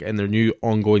back in their new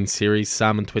ongoing series,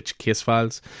 Sam and Twitch Case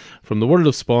Files. From the world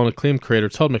of Spawn, acclaimed creator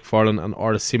Todd McFarlane and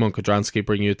artist Simon Kudransky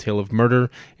bring you a tale of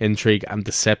murder, intrigue and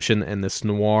deception in this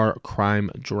noir crime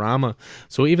drama.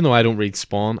 So even though I don't read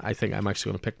Spawn, I think I'm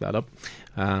actually going to pick that up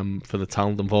for the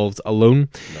talent involved alone.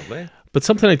 Lovely. But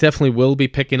something I definitely will be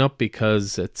picking up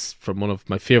because it's from one of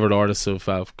my favourite artists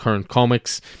of current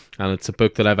comics, and it's a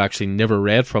book that I've actually never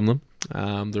read from them.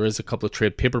 There is a couple of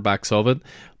trade paperbacks of it,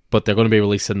 but they're going to be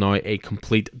releasing now a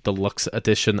complete deluxe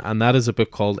edition, and that is a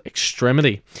book called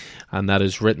Extremity, and that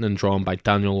is written and drawn by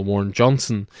Daniel Warren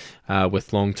Johnson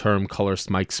with long-term colorist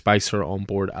Mike Spicer on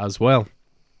board as well.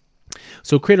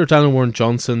 So creator Daniel Warren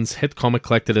Johnson's hit comic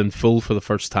collected in full for the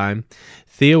first time.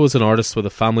 Thea was an artist with a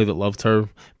family that loved her,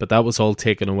 but that was all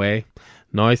taken away.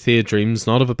 Now Thea dreams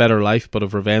not of a better life, but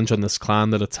of revenge on this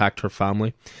clan that attacked her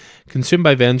family. Consumed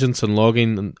by vengeance and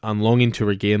longing to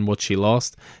regain what she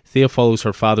lost, Thea follows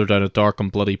her father down a dark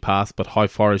and bloody path, but how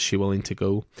far is she willing to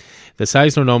go? This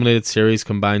Eisner-nominated series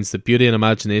combines the beauty and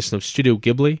imagination of Studio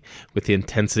Ghibli with the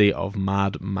intensity of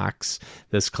Mad Max.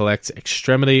 This collects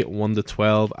Extremity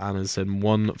 1-12 and is in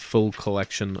one full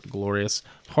collection glorious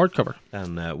hardcover.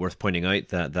 And worth pointing out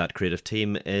that creative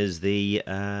team is the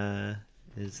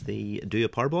Duya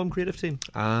Parbomb creative team.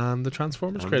 And the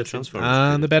Transformers And creative the team. Transformers And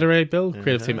creative the Better Ray Bill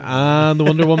creative team. And the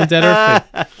Wonder Woman Dead Earth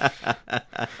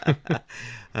team.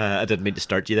 I didn't mean to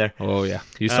start you there. Oh yeah,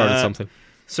 you started something.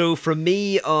 So from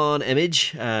me on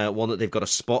Image, one that they've got a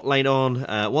spotlight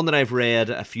on, one that I've read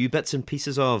a few bits and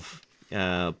pieces of,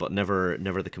 but never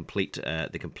the complete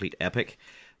epic,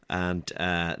 and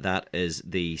that is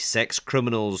the Sex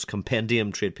Criminals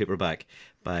Compendium trade paperback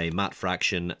by Matt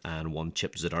Fraction and one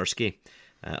Chip Zdarsky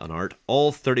on art.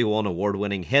 All 31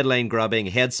 award-winning, headline-grabbing,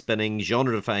 head-spinning,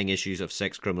 genre-defying issues of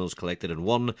Sex Criminals collected in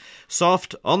one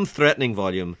soft, unthreatening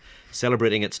volume,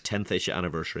 celebrating its 10th issue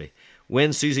anniversary.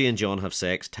 When Susie and John have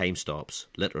sex, time stops,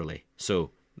 literally.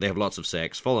 So they have lots of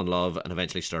sex, fall in love, and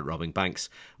eventually start robbing banks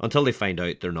until they find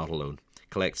out they're not alone.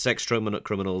 Collect Sex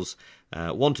Criminals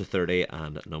 1-30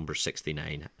 and number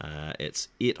 69. It's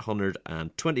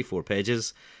 824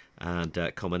 pages and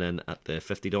coming in at the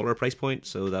 $50 price point,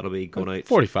 so that'll be going out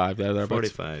 45 there.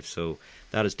 45. So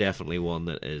that is definitely one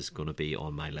that is going to be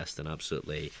on my list. An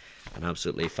absolutely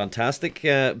fantastic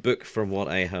book from what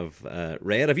I have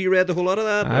read. Have you read the whole lot of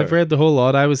that? I've read the whole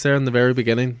lot. I was there in the very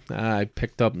beginning. I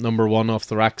picked up number 1 off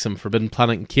the racks in Forbidden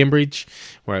Planet in Cambridge,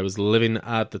 where I was living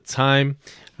at the time.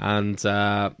 And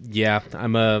yeah,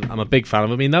 I'm a big fan of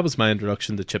it. I mean, that was my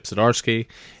introduction to Chip Zdarsky.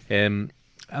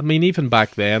 I mean, even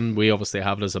back then, we obviously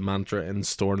have it as a mantra in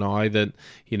store now that,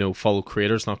 you know, follow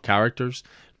creators, not characters.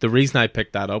 The reason I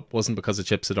picked that up wasn't because of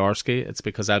Chip Zdarsky. It's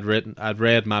because I'd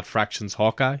read Matt Fraction's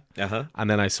Hawkeye, and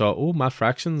then I saw, Matt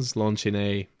Fraction's launching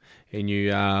a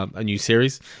new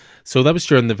series. So that was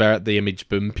during the Image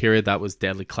boom period. That was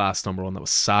Deadly Class number 1. That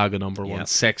was Saga number 1.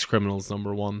 Sex Criminals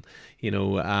number 1. You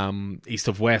know, East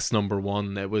of West number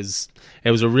 1. It was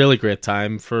a really great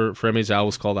time for Image. I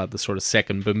always call that the sort of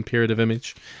second boom period of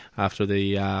Image after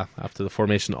the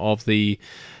formation of the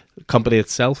company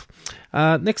itself.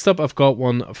 Next up, I've got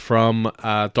one from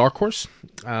Dark Horse,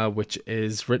 which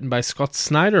is written by Scott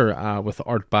Snyder with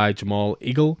art by Jamal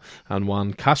Eagle and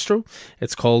Juan Castro.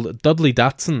 It's called Dudley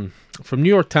Datsun. From New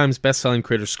York Times bestselling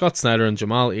creators Scott Snyder and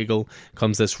Jamal Eagle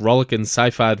comes this rollicking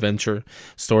sci-fi adventure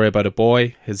story about a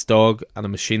boy, his dog, and a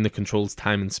machine that controls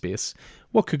time and space.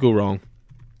 What could go wrong?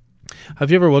 Have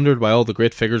you ever wondered why all the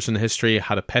great figures in history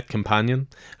had a pet companion,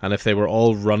 and if they were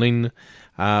all running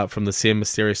from the same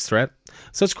mysterious threat?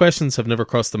 Such questions have never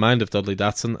crossed the mind of Dudley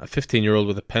Datsun, a 15-year-old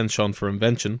with a penchant for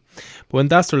invention. But when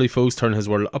dastardly foes turn his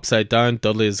world upside down,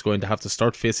 Dudley is going to have to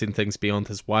start facing things beyond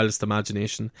his wildest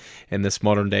imagination in this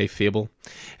modern-day fable.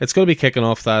 It's going to be kicking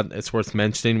off that, it's worth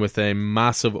mentioning, with a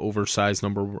massive oversized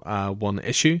number 1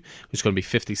 issue, which is going to be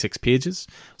 56 pages.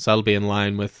 So that'll be in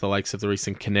line with the likes of the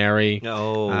recent Canary.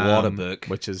 Oh, what a book.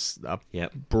 Which is a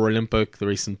brilliant book. The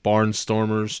recent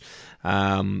Barnstormers,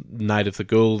 Night of the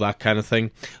Ghoul, that kind of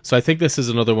thing. So I think this is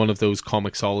another one of those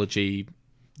Comixology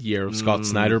Year of Scott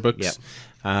Snyder books.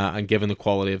 And given the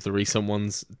quality of the recent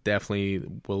ones, definitely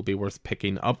will be worth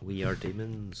picking up. We Are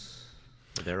Demons.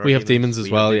 We Have Demons as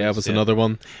well. Yeah, it was another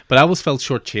one. But I always felt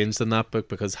shortchanged in that book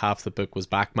because half the book was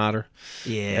back matter.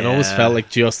 Yeah. It always felt like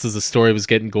just as the story was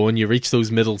getting going, you reach those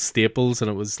middle staples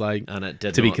and it was like, and it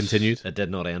did be continued. It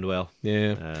did not end well.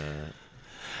 Yeah.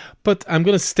 But I'm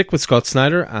going to stick with Scott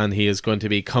Snyder, and he is going to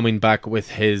be coming back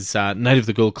with his Night of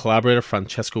the Ghoul collaborator,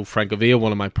 Francesco Francavilla,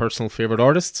 one of my personal favourite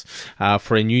artists,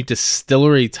 for a new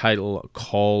distillery title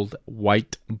called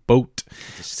White Boat.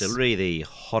 Distillery, the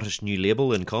hottest new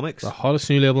label in comics. The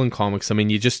hottest new label in comics. I mean,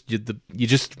 you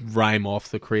just rhyme off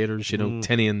the creators, you know,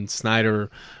 Tinian, Snyder,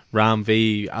 Ram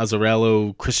V,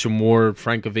 Azzarello, Christian Moore,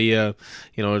 Francavilla,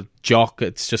 you know, Jock.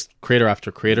 It's just creator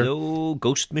after creator. No,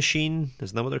 Ghost Machine,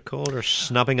 isn't that what they're called? Or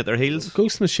snapping at their heels?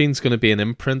 Ghost Machine's going to be an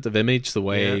imprint of Image, the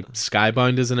way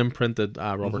Skybound is an imprint that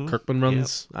Robert Kirkman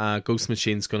runs. Ghost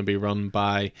Machine's going to be run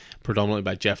predominantly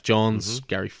by Jeff Johns,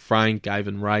 Gary Frank,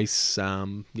 Ivan Rice.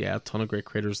 A ton of great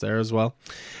creators there as well.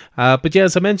 But yeah,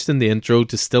 as I mentioned in the intro,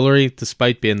 Distillery,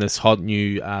 despite being this hot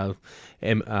new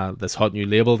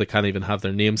label, they can't even have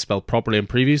their name spelled properly in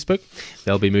previous book.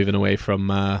 They'll be moving away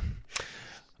from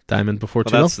Diamond before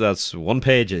too long. That's one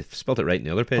page. I spelled it right in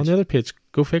the other page. On the other page,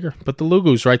 go figure. But the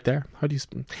logo's right there. How do you...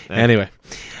 Anyway.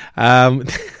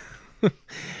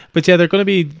 But yeah, they're going to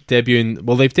be debuting.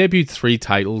 Well, they've debuted 3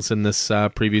 titles in this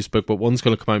previous book, but one's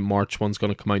going to come out in March, one's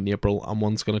going to come out in April, and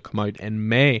one's going to come out in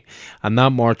May. And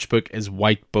that March book is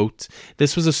White Boat.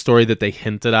 This was a story that they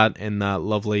hinted at in that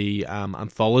lovely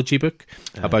anthology book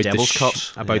about Devil's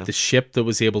Cut. the ship that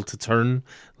was able to turn,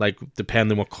 like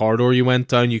depending what corridor you went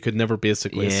down, you could never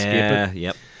basically escape it.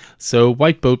 Yep. So,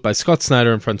 White Boat by Scott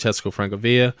Snyder and Francesco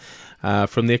Francavilla,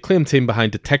 from the acclaimed team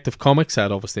behind Detective Comics. I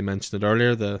had obviously mentioned it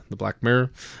earlier, the Black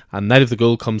Mirror. And Night of the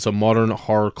Ghoul comes a modern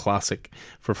horror classic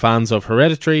for fans of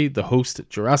Hereditary, The Host,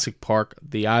 Jurassic Park,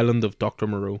 The Island of Dr.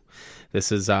 Moreau.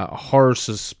 This is a horror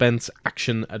suspense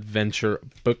action adventure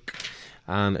book,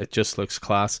 and it just looks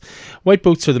class. White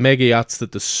boats are the mega yachts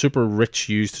that the super rich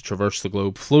use to traverse the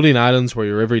globe, floating islands where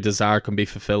your every desire can be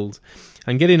fulfilled.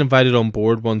 And getting invited on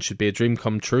board one should be a dream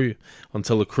come true,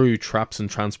 until the crew traps and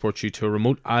transports you to a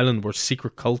remote island where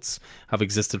secret cults have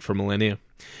existed for millennia,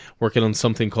 working on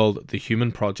something called the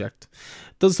Human Project.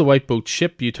 Does the white boat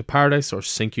ship you to paradise or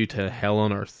sink you to hell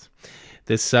on earth?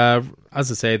 This, as I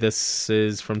say, this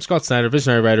is from Scott Snyder,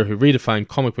 visionary writer who redefined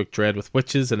comic book dread with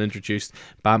witches and introduced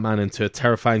Batman into a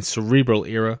terrifying cerebral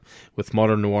era with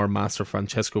modern noir master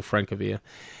Francesco Francavilla.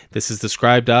 This is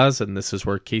described as, and this is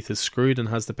where Keith is screwed and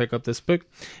has to pick up this book,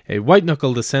 a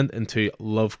white-knuckle descent into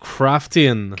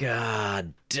Lovecraftian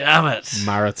God damn it.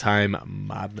 maritime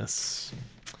madness.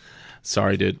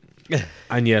 Sorry, dude.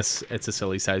 And yes, it's a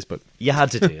silly size book. You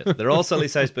had to do it. They're all silly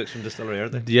sized books from Distillery,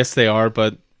 aren't they? Yes, they are,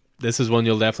 but this is one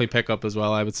you'll definitely pick up as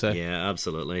well, I would say. Yeah,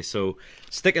 absolutely. So,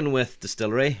 sticking with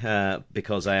Distillery,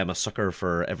 because I am a sucker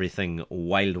for everything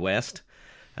Wild West,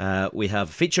 we have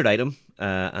a featured item,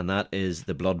 and that is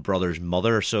the Blood Brothers'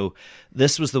 Mother. So,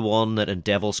 this was the one that in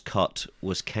Devil's Cut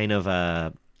was kind of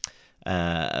a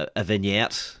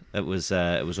vignette. It was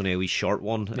only a wee short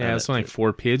one. Yeah, it's only like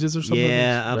 4 pages or something.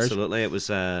 Yeah, absolutely. It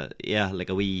was like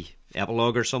a wee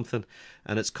epilogue or something,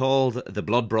 and it's called The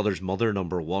Blood Brothers' Mother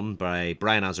 #1 by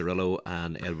Brian Azzarello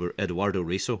and Eduardo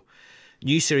Riso.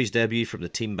 New series debut from the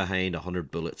team behind 100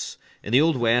 Bullets. In the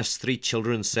Old West, 3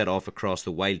 children set off across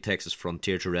the wild Texas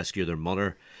frontier to rescue their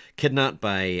mother, kidnapped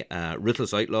by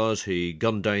ruthless outlaws who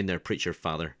gunned down their preacher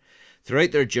father.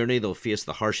 Throughout their journey, they'll face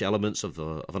the harsh elements of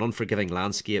an unforgiving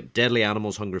landscape, deadly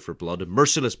animals hungry for blood,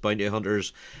 merciless bounty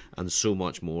hunters, and so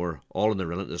much more, all in their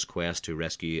relentless quest to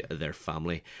rescue their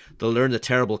family. They'll learn the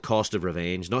terrible cost of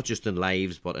revenge, not just in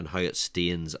lives, but in how it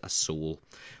stains a soul.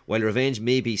 While revenge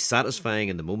may be satisfying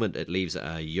in the moment, it leaves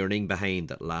a yearning behind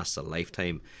that lasts a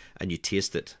lifetime, and you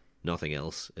taste it. Nothing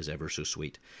else is ever so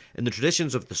sweet. In the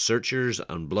traditions of The Searchers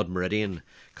and Blood Meridian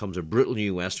comes a brutal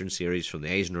new Western series from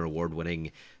the Eisner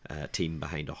Award-winning team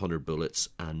behind 100 Bullets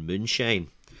and Moonshine.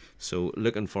 So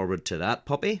looking forward to that,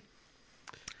 puppy.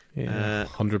 Yeah,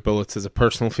 100 Bullets is a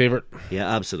personal favourite. Yeah,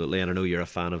 absolutely. And I know you're a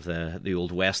fan of the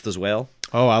Old West as well.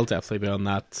 Oh, I'll definitely be on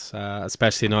that,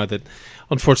 especially now that,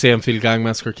 unfortunately, Enfield Gang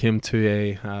Massacre came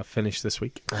to a finish this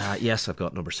week. Yes, I've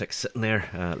got #6 sitting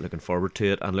there, looking forward to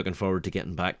it, and looking forward to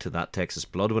getting back to that Texas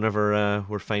Blood whenever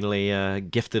we're finally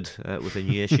gifted with a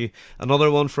new issue. Another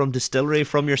one from Distillery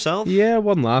from yourself? Yeah,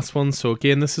 one last one. So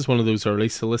again, this is one of those early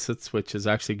solicits, which is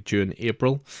actually due in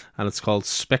April, and it's called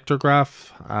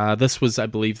Spectrograph. This was, I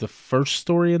believe, the first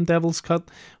story in Devil's Cut,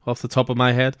 off the top of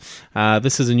my head.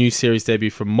 This is a new series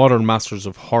debut from modern masters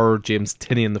of horror James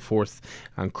Tynion IV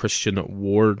and Christian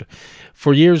Ward.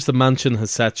 For years, the mansion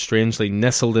has sat strangely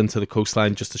nestled into the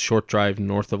coastline just a short drive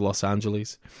north of Los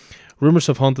Angeles. Rumours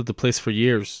have haunted the place for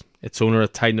years, its owner a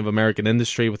titan of American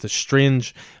industry with a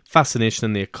strange fascination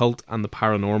in the occult and the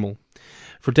paranormal.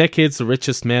 For decades, the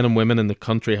richest men and women in the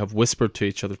country have whispered to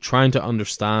each other, trying to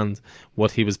understand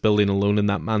what he was building alone in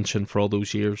that mansion for all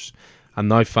those years. And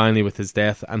now finally, with his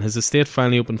death and his estate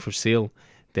finally open for sale,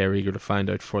 they're eager to find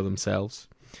out for themselves.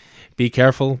 Be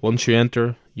careful, once you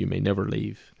enter, you may never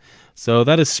leave. So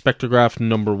that is Spectrograph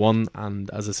 #1, and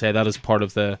as I say, that is part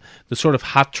of the sort of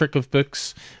hat trick of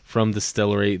books from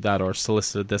Distillery that are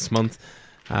solicited this month.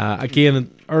 Again,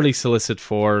 an early solicit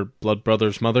for Blood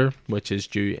Brothers' Mother, which is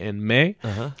due in May.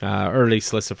 Early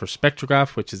solicit for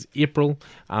Spectrograph, which is April.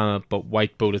 But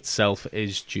White Boat itself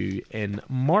is due in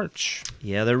March.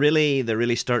 Yeah, they're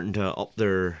really starting to up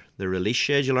their release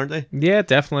schedule, aren't they? Yeah,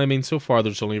 definitely. I mean, so far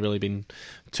there's only really been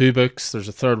 2 books. There's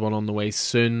a third one on the way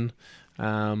soon,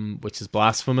 which is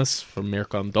Blasphemous from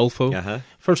Mirko Andolfo.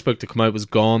 First book to come out was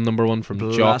Gone, #1 from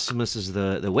Jock. Blasphemous is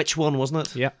the witch one, wasn't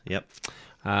it? Yeah. Yep.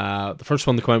 The first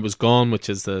one to come out was Gone, which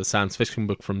is the science fiction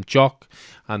book from Jock,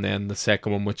 and then the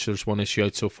second one, which there's 1 issue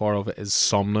out so far of it, is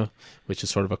Somna, which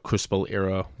is sort of a Crucible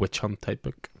era witch hunt type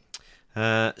book.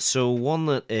 So one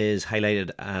that is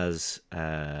highlighted as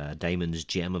Diamond's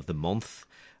Gem of the Month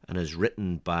and is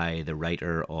written by the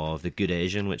writer of The Good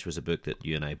Asian, which was a book that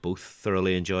you and I both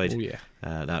thoroughly enjoyed. Oh, yeah.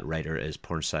 That writer is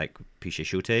Pornsak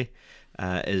Pichetshote.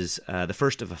 Is the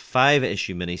first of a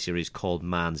 5-issue miniseries called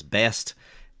Man's Best.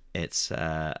 It's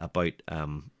about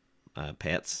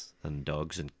pets and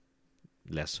dogs and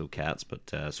less so cats,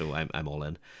 but so I'm all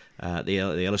in. The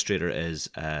illustrator is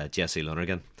Jesse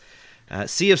Lonergan.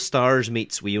 Sea of Stars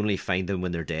meets We Only Find Them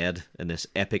When They're Dead in this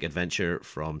epic adventure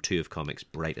from two of comics'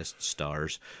 brightest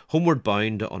stars, homeward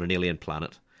bound on an alien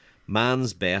planet.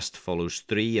 Man's Best follows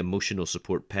 3 emotional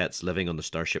support pets living on the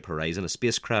Starship Horizon, a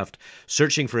spacecraft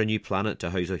searching for a new planet to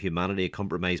house a humanity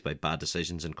compromised by bad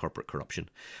decisions and corporate corruption.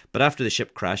 But after the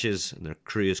ship crashes and their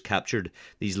crew is captured,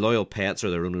 these loyal pets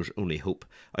are their owner's only hope.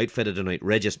 Outfitted in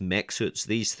outrageous mech suits,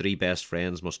 these 3 best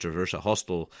friends must traverse a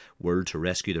hostile world to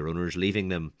rescue their owners, leaving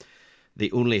them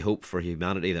the only hope for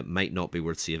humanity that might not be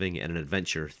worth saving in an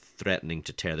adventure threatening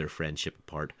to tear their friendship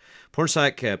apart.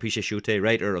 Pornsak Pichetshote,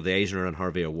 writer of the Eisner and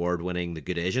Harvey Award-winning The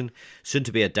Good Asian, soon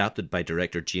to be adapted by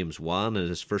director James Wan in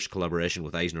his first collaboration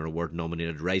with Eisner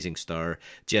Award-nominated rising star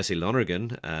Jesse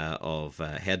Lonergan of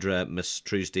Hedra, Miss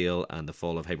Truesdale and The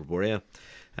Fall of Hyperborea,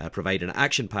 provide an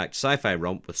action-packed sci-fi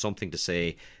romp with something to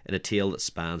say in a tale that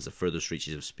spans the furthest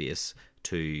reaches of space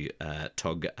to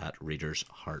tug at readers'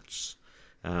 hearts.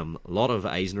 A lot of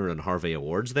Eisner and Harvey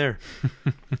Awards there,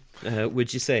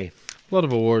 would you say? A lot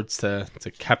of awards to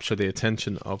capture the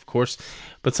attention, of course,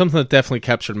 but something that definitely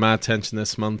captured my attention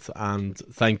this month, and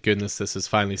thank goodness this is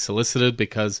finally solicited,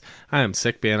 because I am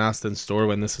sick being asked in store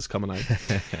when this is coming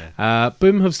out.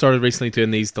 Boom have started recently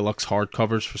doing these deluxe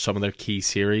hardcovers for some of their key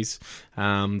series.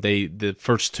 The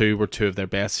first 2 were 2 of their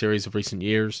best series of recent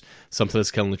years, Something Is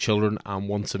Killing the Children and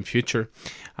Once in Future.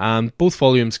 And both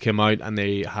volumes came out and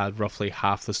they had roughly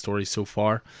half the story so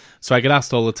far. So I get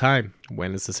asked all the time,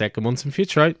 when is the second Once in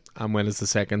Future out? And when is the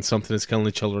second Something Is Killing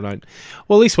the Children out?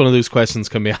 Well, at least one of those questions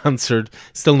can be answered.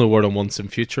 Still no word on Once in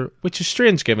Future, which is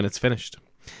strange given it's finished.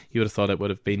 You would have thought it would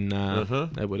have been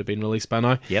it would have been released by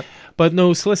now. Yep. But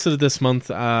no, solicited this month.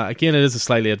 Again, it is a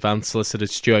slightly advanced solicited.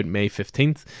 It's due out May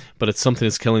 15th, but it's Something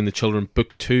Is Killing the Children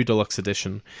Book 2 Deluxe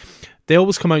Edition. They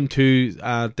always come out in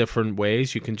 2 different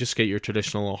ways. You can just get your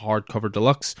traditional hardcover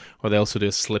deluxe, or they also do a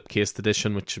slipcased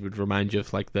edition, which would remind you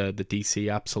of like the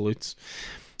DC Absolutes.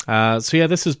 So yeah,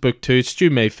 this is book 2. It's due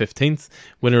May 15th.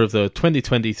 Winner of the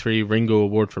 2023 Ringo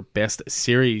Award for Best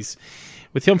Series.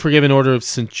 With the Unforgiven Order of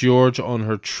St. George on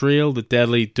her trail, the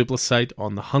deadly Duplicite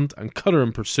on the hunt, and Cutter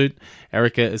in pursuit,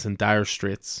 Erica is in dire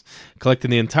straits.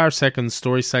 Collecting the entire second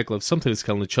story cycle of Something Is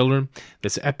Killing the Children,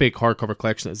 this epic hardcover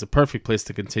collection is the perfect place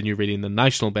to continue reading the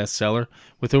national bestseller,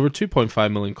 with over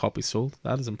 2.5 million copies sold.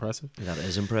 That is impressive. That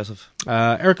is impressive.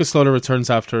 Erica Slaughter returns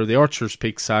after the Archer's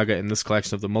Peak saga in this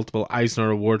collection of the multiple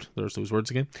Eisner Award, there's those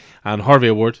words again, and Harvey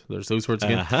Award, there's those words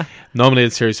again,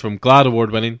 nominated series from GLAAD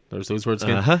Award winning, there's those words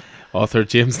again, author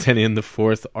James Tynion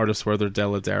IV, artist Werther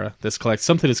Dell'Edera. This collects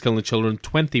Something Is Killing the Children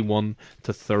 21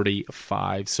 to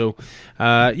 35. So,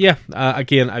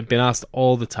 again, I've been asked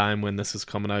all the time when this is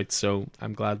coming out, so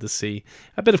I'm glad to see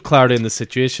a bit of clarity in the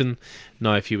situation.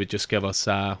 Now, if you would just give us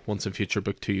Once in Future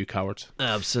Book 2, you cowards.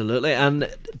 Absolutely. And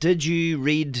did you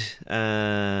read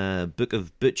Book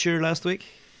of Butcher last week?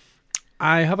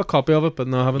 I have a copy of it, but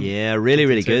no, I haven't. Yeah, really,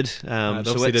 really good. So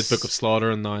obviously did Book of Slaughter,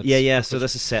 and now it's So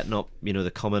this is setting up, the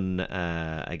coming,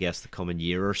 the coming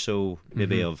year or so,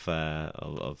 maybe of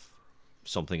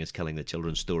Something Is Killing the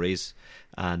Children stories,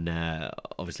 and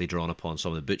obviously drawn upon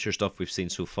some of the Butcher stuff we've seen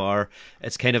so far.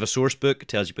 It's kind of a source book. It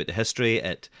tells you about the history.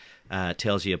 It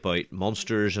tells you about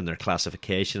monsters and their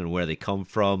classification and where they come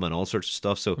from and all sorts of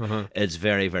stuff. So it's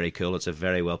very, very cool. It's a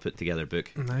very well put together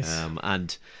book. Nice.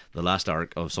 And the last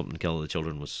arc of Something Killing the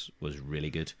Children was really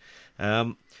good.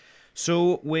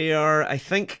 So we are, I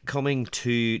think, coming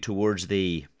towards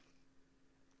the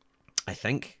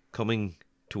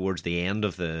end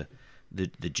of the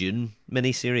June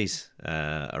miniseries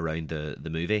around the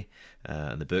movie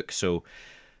and the book. So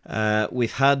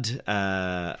we've had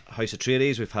House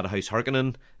Atreides, we've had House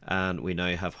Harkonnen, and we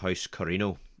now have House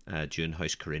Corrino, June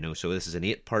House Corrino. So this is an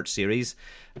 8-part series.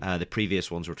 The previous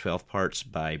ones were 12 parts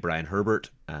by Brian Herbert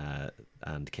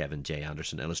and Kevin J.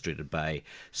 Anderson, illustrated by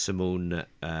Simone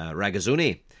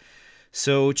Ragazzoni.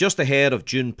 So, just ahead of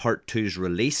June Part 2's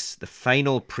release, the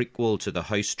final prequel to the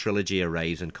House trilogy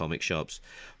arrives in comic shops.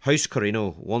 House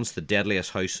Corrino, once the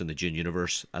deadliest house in the Dune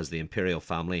universe, as the Imperial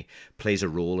family plays a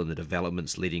role in the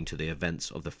developments leading to the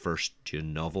events of the first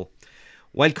Dune novel.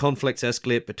 While conflicts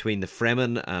escalate between the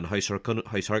Fremen and House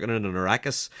Harkonnen and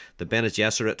Arrakis, the Bene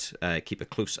Gesserit keep a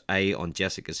close eye on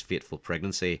Jessica's fateful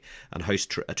pregnancy, and House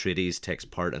Atreides takes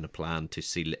part in a plan to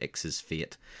seal Ix's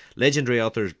fate. Legendary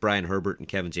authors Brian Herbert and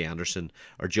Kevin J. Anderson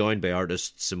are joined by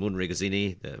artist Simone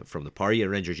Regazzini from the Power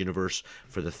Rangers universe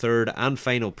for the third and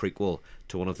final prequel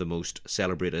to one of the most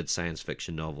celebrated science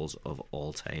fiction novels of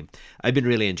all time. I've been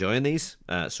really enjoying these,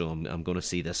 so I'm going to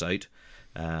see this out.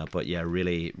 But yeah,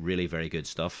 really, really very good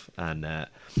stuff. And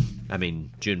I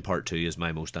mean, Dune Part 2 is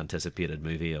my most anticipated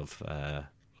movie of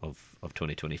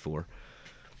 2024.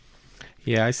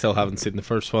 Yeah, I still haven't seen the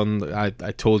first one. I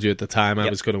told you at the time I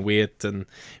was going to wait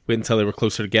until they were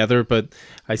closer together, but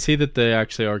I see that they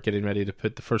actually are getting ready to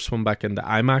put the first one back into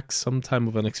IMAX sometime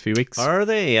over the next few weeks. Are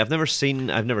they? I've never seen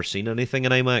anything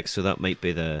in IMAX, so that might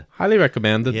be the... Highly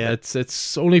recommended. Yeah.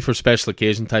 It's only for special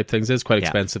occasion type things. It's quite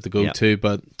expensive to go to,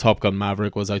 but Top Gun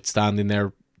Maverick was outstanding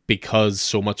there because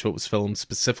so much of it was filmed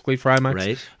specifically for IMAX.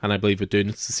 Right. And I believe with Dune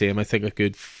it's the same. I think a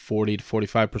good 40 to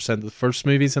 45% of the first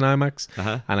movies in IMAX.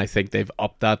 And I think they've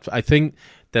upped that. I think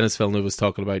Denis Villeneuve was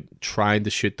talking about trying to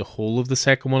shoot the whole of the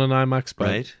second one in IMAX,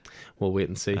 but we'll wait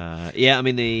and see. Yeah, I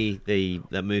mean,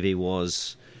 that movie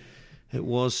was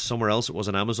somewhere else. It was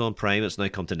on Amazon Prime. It's now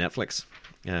come to Netflix.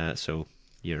 So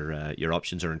your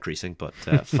options are increasing, but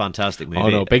fantastic movie. Oh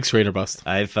no, big screen or bust.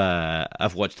 I've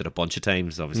watched it a bunch of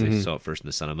times. Obviously, saw it first in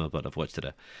the cinema, but I've watched it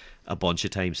a bunch of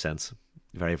times since.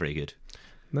 Very, very good.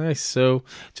 Nice. So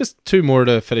just two more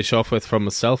to finish off with from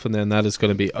myself, and then that is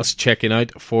going to be us checking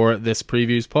out for this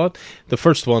previews pod. The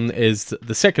first one is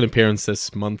the second appearance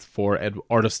this month for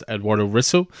artist Eduardo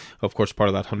Risso, of course part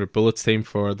of that 100 Bullets team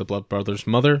for the Blood Brothers'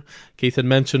 mother Keith had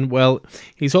mentioned. Well,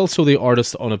 he's also the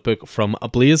artist on a book from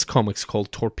Ablaze Comics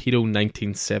called Torpedo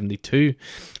 1972.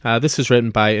 This is written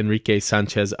by Enrique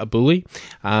Sanchez Abuli,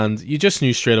 and you just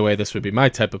knew straight away this would be my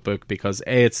type of book because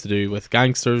A, it's to do with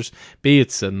gangsters, B,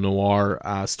 it's a noir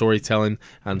storytelling,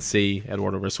 and C,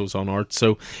 Eduardo Risso's on art.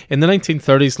 So in the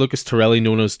 1930s, Lucas Torelli,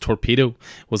 known as Torpedo,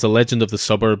 was a legend of the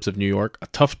suburbs of New York, a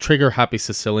tough, trigger-happy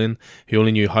Sicilian who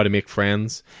only knew how to make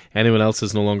friends. Anyone else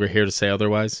is no longer here to say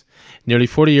otherwise. Nearly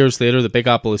 40 years later, the Big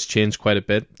Apple has changed quite a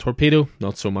bit. Torpedo,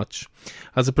 not so much.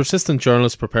 As a persistent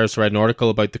journalist prepares to write an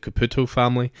article about the Caputo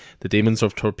family, the demons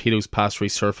of Torpedo's past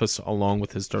resurface along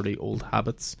with his dirty old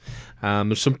habits.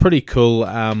 There's some pretty cool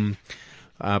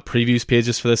previews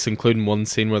pages for this, including one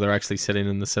scene where they're actually sitting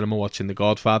in the cinema watching The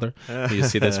Godfather. You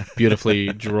see this beautifully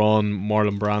drawn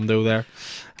Marlon Brando there.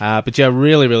 But yeah,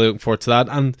 really, really looking forward to that.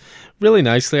 And really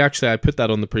nicely, actually, I put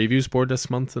that on the previews board this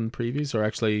month, and previews are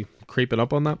actually creeping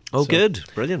up on that. Oh, so good.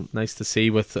 Brilliant. Nice to see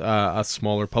with a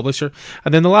smaller publisher.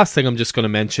 And then the last thing I'm just going to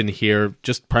mention here,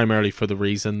 just primarily for the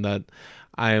reason that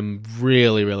I am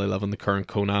really, really loving the current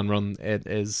Conan run. It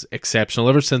is exceptional.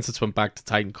 Ever since it's went back to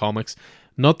Titan Comics,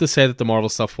 not to say that the Marvel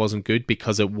stuff wasn't good,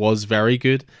 because it was very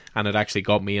good, and it actually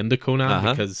got me into Conan,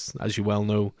 because, as you well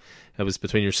know, it was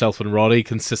between yourself and Roddy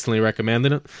consistently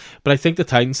recommending it. But I think the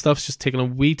Titan stuff's just taken a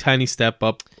wee tiny step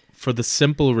up for the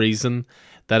simple reason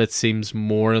that it seems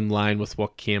more in line with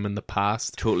what came in the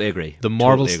past. Totally agree. The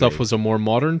Marvel stuff was a more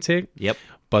modern take. Yep.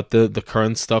 But the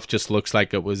current stuff just looks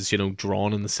like it was,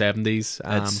 drawn in the 70s.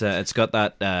 It's got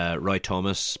that Roy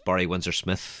Thomas, Barry Windsor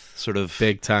Smith sort of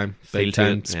big time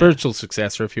it, spiritual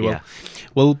successor, if you will.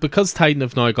 Well, because Titan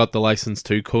have now got the license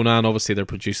to Conan, obviously they're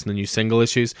producing the new single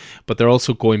issues, but they're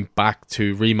also going back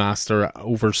to remaster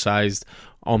oversized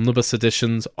omnibus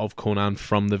editions of Conan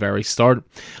from the very start.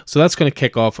 So that's going to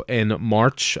kick off in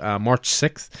March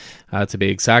 6th to be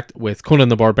exact, with Conan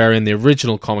the Barbarian, the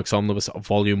original comics omnibus of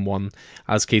Volume 1,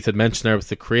 as Keith had mentioned there, with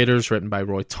the creators, written by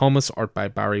Roy Thomas, art by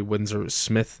Barry Windsor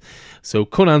Smith. So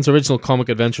Conan's original comic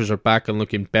adventures are back and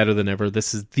looking better than ever.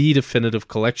 This is the definitive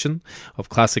collection of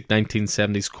classic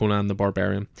 1970s Conan the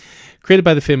Barbarian. Created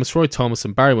by the famous Roy Thomas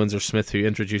and Barry Windsor Smith, who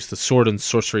introduced the sword and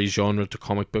sorcery genre to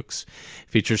comic books.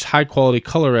 Features high quality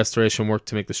colour restoration work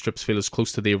to make the strips feel as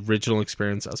close to the original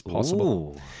experience as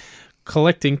possible. Ooh.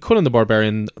 Collecting Conan the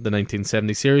Barbarian, the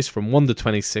 1970 series, from 1 to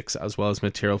 26, as well as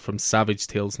material from Savage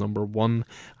Tales number 1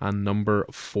 and number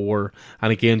 4.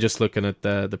 And again, just looking at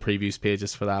the previews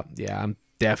pages for that, yeah, I'm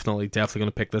definitely going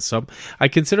to pick this up. I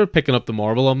considered picking up the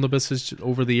Marvel omnibuses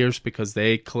over the years because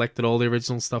they collected all the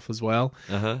original stuff as well.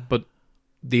 But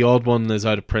the odd one is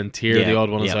out of print here, the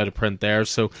odd one is out of print there,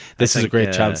 so this is a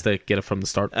great chance to get it from the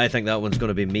start. I think that one's going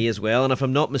to be me as well, and if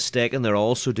I'm not mistaken, they're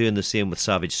also doing the same with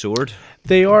Savage Sword.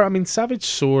 They are. I mean, Savage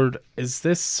Sword, is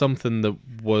this something that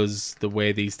was the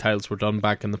way these titles were done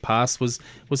back in the past? Was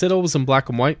it always in black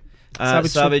and white?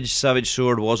 Savage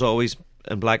Sword was always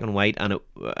in black and white, and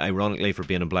ironically, for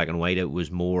being in black and white, it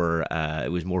was more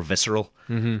visceral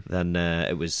than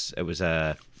it was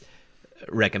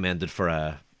recommended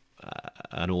for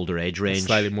an older age range,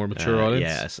 slightly more mature audience.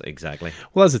 Yes, exactly.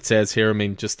 Well, as it says here, I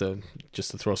mean, just to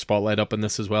throw a spotlight up in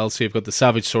this as well. So you've got the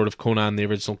Savage Sword of Conan, the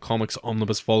original comics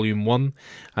omnibus volume 1,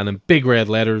 and in big red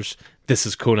letters, this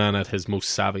is Conan at his most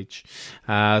savage.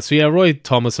 So yeah, Roy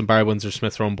Thomas and Barry Windsor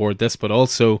Smith are on board this, but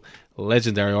also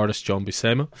legendary artist John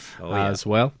Buscema as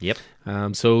well. Yep.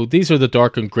 So these are the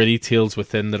dark and gritty tales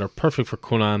within that are perfect for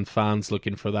Conan fans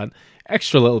looking for that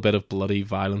extra little bit of bloody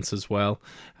violence as well.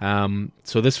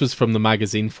 So this was from the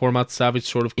magazine format, Savage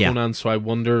Sword of Conan. So I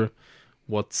wonder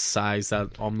what size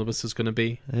that omnibus is going to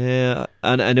be. Yeah,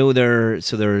 and I know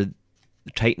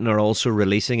Titan are also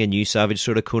releasing a new Savage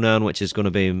Sword of Conan, which is going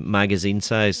to be magazine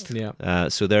sized. Yeah.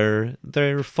 So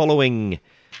they're following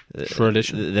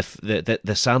tradition,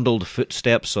 the sandaled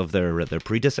footsteps of their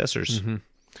predecessors. Mm-hmm.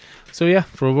 So yeah,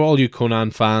 for all you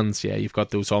Conan fans, yeah, you've got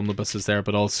those omnibuses there,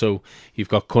 but also you've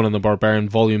got Conan the Barbarian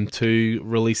Volume 2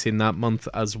 releasing that month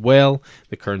as well,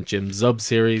 the current Jim Zub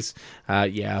series.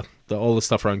 All the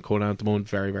stuff around Conan at the moment,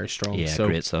 very, very strong. Yeah, so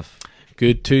great stuff.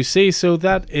 Good to see. So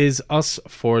that is us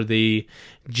for the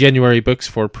January books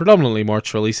for predominantly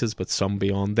March releases, but some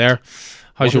beyond there.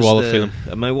 How's your wallet feeling?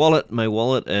 My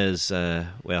wallet is,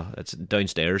 it's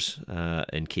downstairs,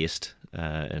 encased.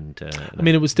 I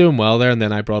mean, it was doing well there, and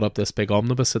then I brought up this big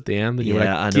omnibus at the end, and you were like,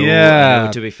 I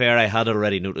know. To be fair, I had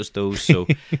already noticed those. So,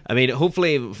 I mean,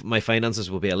 hopefully my finances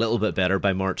will be a little bit better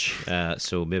by March.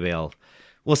 So maybe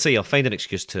we'll see. I'll find an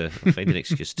excuse to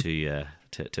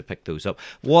pick those up.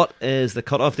 What is the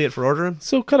cutoff date for ordering?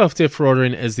 So cutoff date for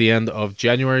ordering is the end of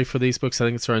January for these books. I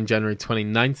think it's around January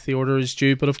 29th the order is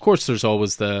due, but of course there's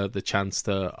always the chance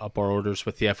to up our orders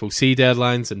with the FOC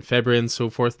deadlines in February and so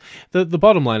forth. The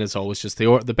bottom line is always just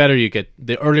the better you get,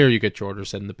 the earlier you get your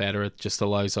orders in, the better. It just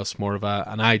allows us more of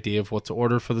an idea of what to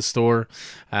order for the store.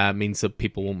 Means that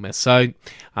people won't miss out,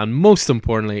 and most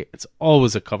importantly, it's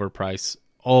always a cover price.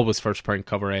 Always first print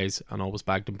cover A's and always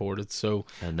bagged and boarded. So,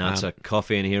 and that's a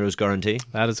Coffee and Heroes guarantee.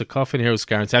 That is a Coffee and Heroes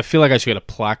guarantee. I feel like I should get a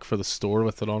plaque for the store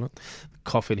with it on it.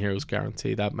 Coffee and Heroes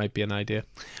guarantee. That might be an idea.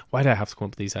 Why do I have to come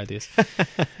up with these ideas?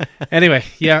 Anyway,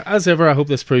 yeah, as ever, I hope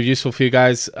this proved useful for you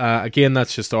guys. Again,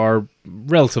 that's just our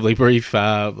relatively brief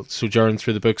sojourn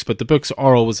through the books, but the books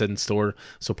are always in store,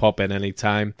 so pop in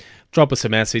anytime. Drop us a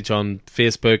message on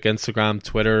Facebook, Instagram,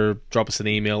 Twitter, drop us an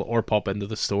email, or pop into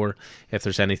the store if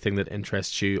there's anything that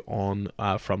interests you on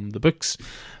from the books.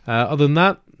 Other than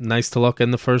that, nice to lock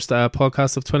in the first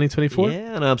podcast of 2024.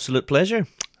 Yeah, an absolute pleasure.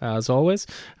 As always,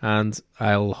 and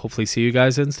I'll hopefully see you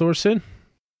guys in store soon.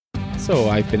 So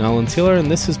I've been Alan Taylor, and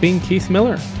this has been Keith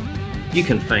Miller. You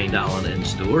can find Alan in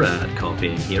store at Coffee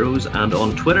and Heroes and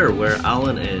on Twitter, where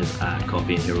Alan is at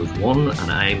Coffee and Heroes 1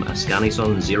 and I'm a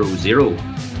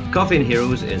Scannyson00. Coffee and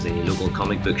Heroes is a local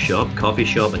comic book shop, coffee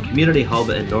shop and community hub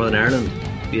in Northern Ireland,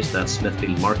 based at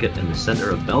Smithfield Market in the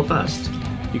centre of Belfast.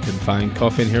 You can find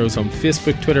Coffee and Heroes on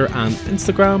Facebook, Twitter and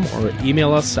Instagram, or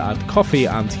email us at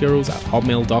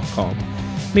coffeeandheroes@hotmail.com.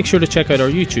 Make sure to check out our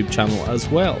YouTube channel as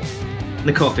well.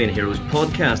 The Coffee and Heroes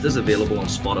podcast is available on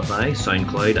Spotify,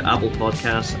 SoundCloud, Apple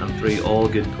Podcasts and through all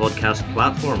good podcast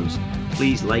platforms.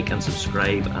 Please like and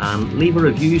subscribe and leave a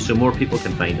review so more people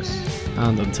can find us.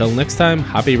 And until next time,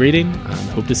 happy reading and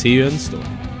hope to see you in store.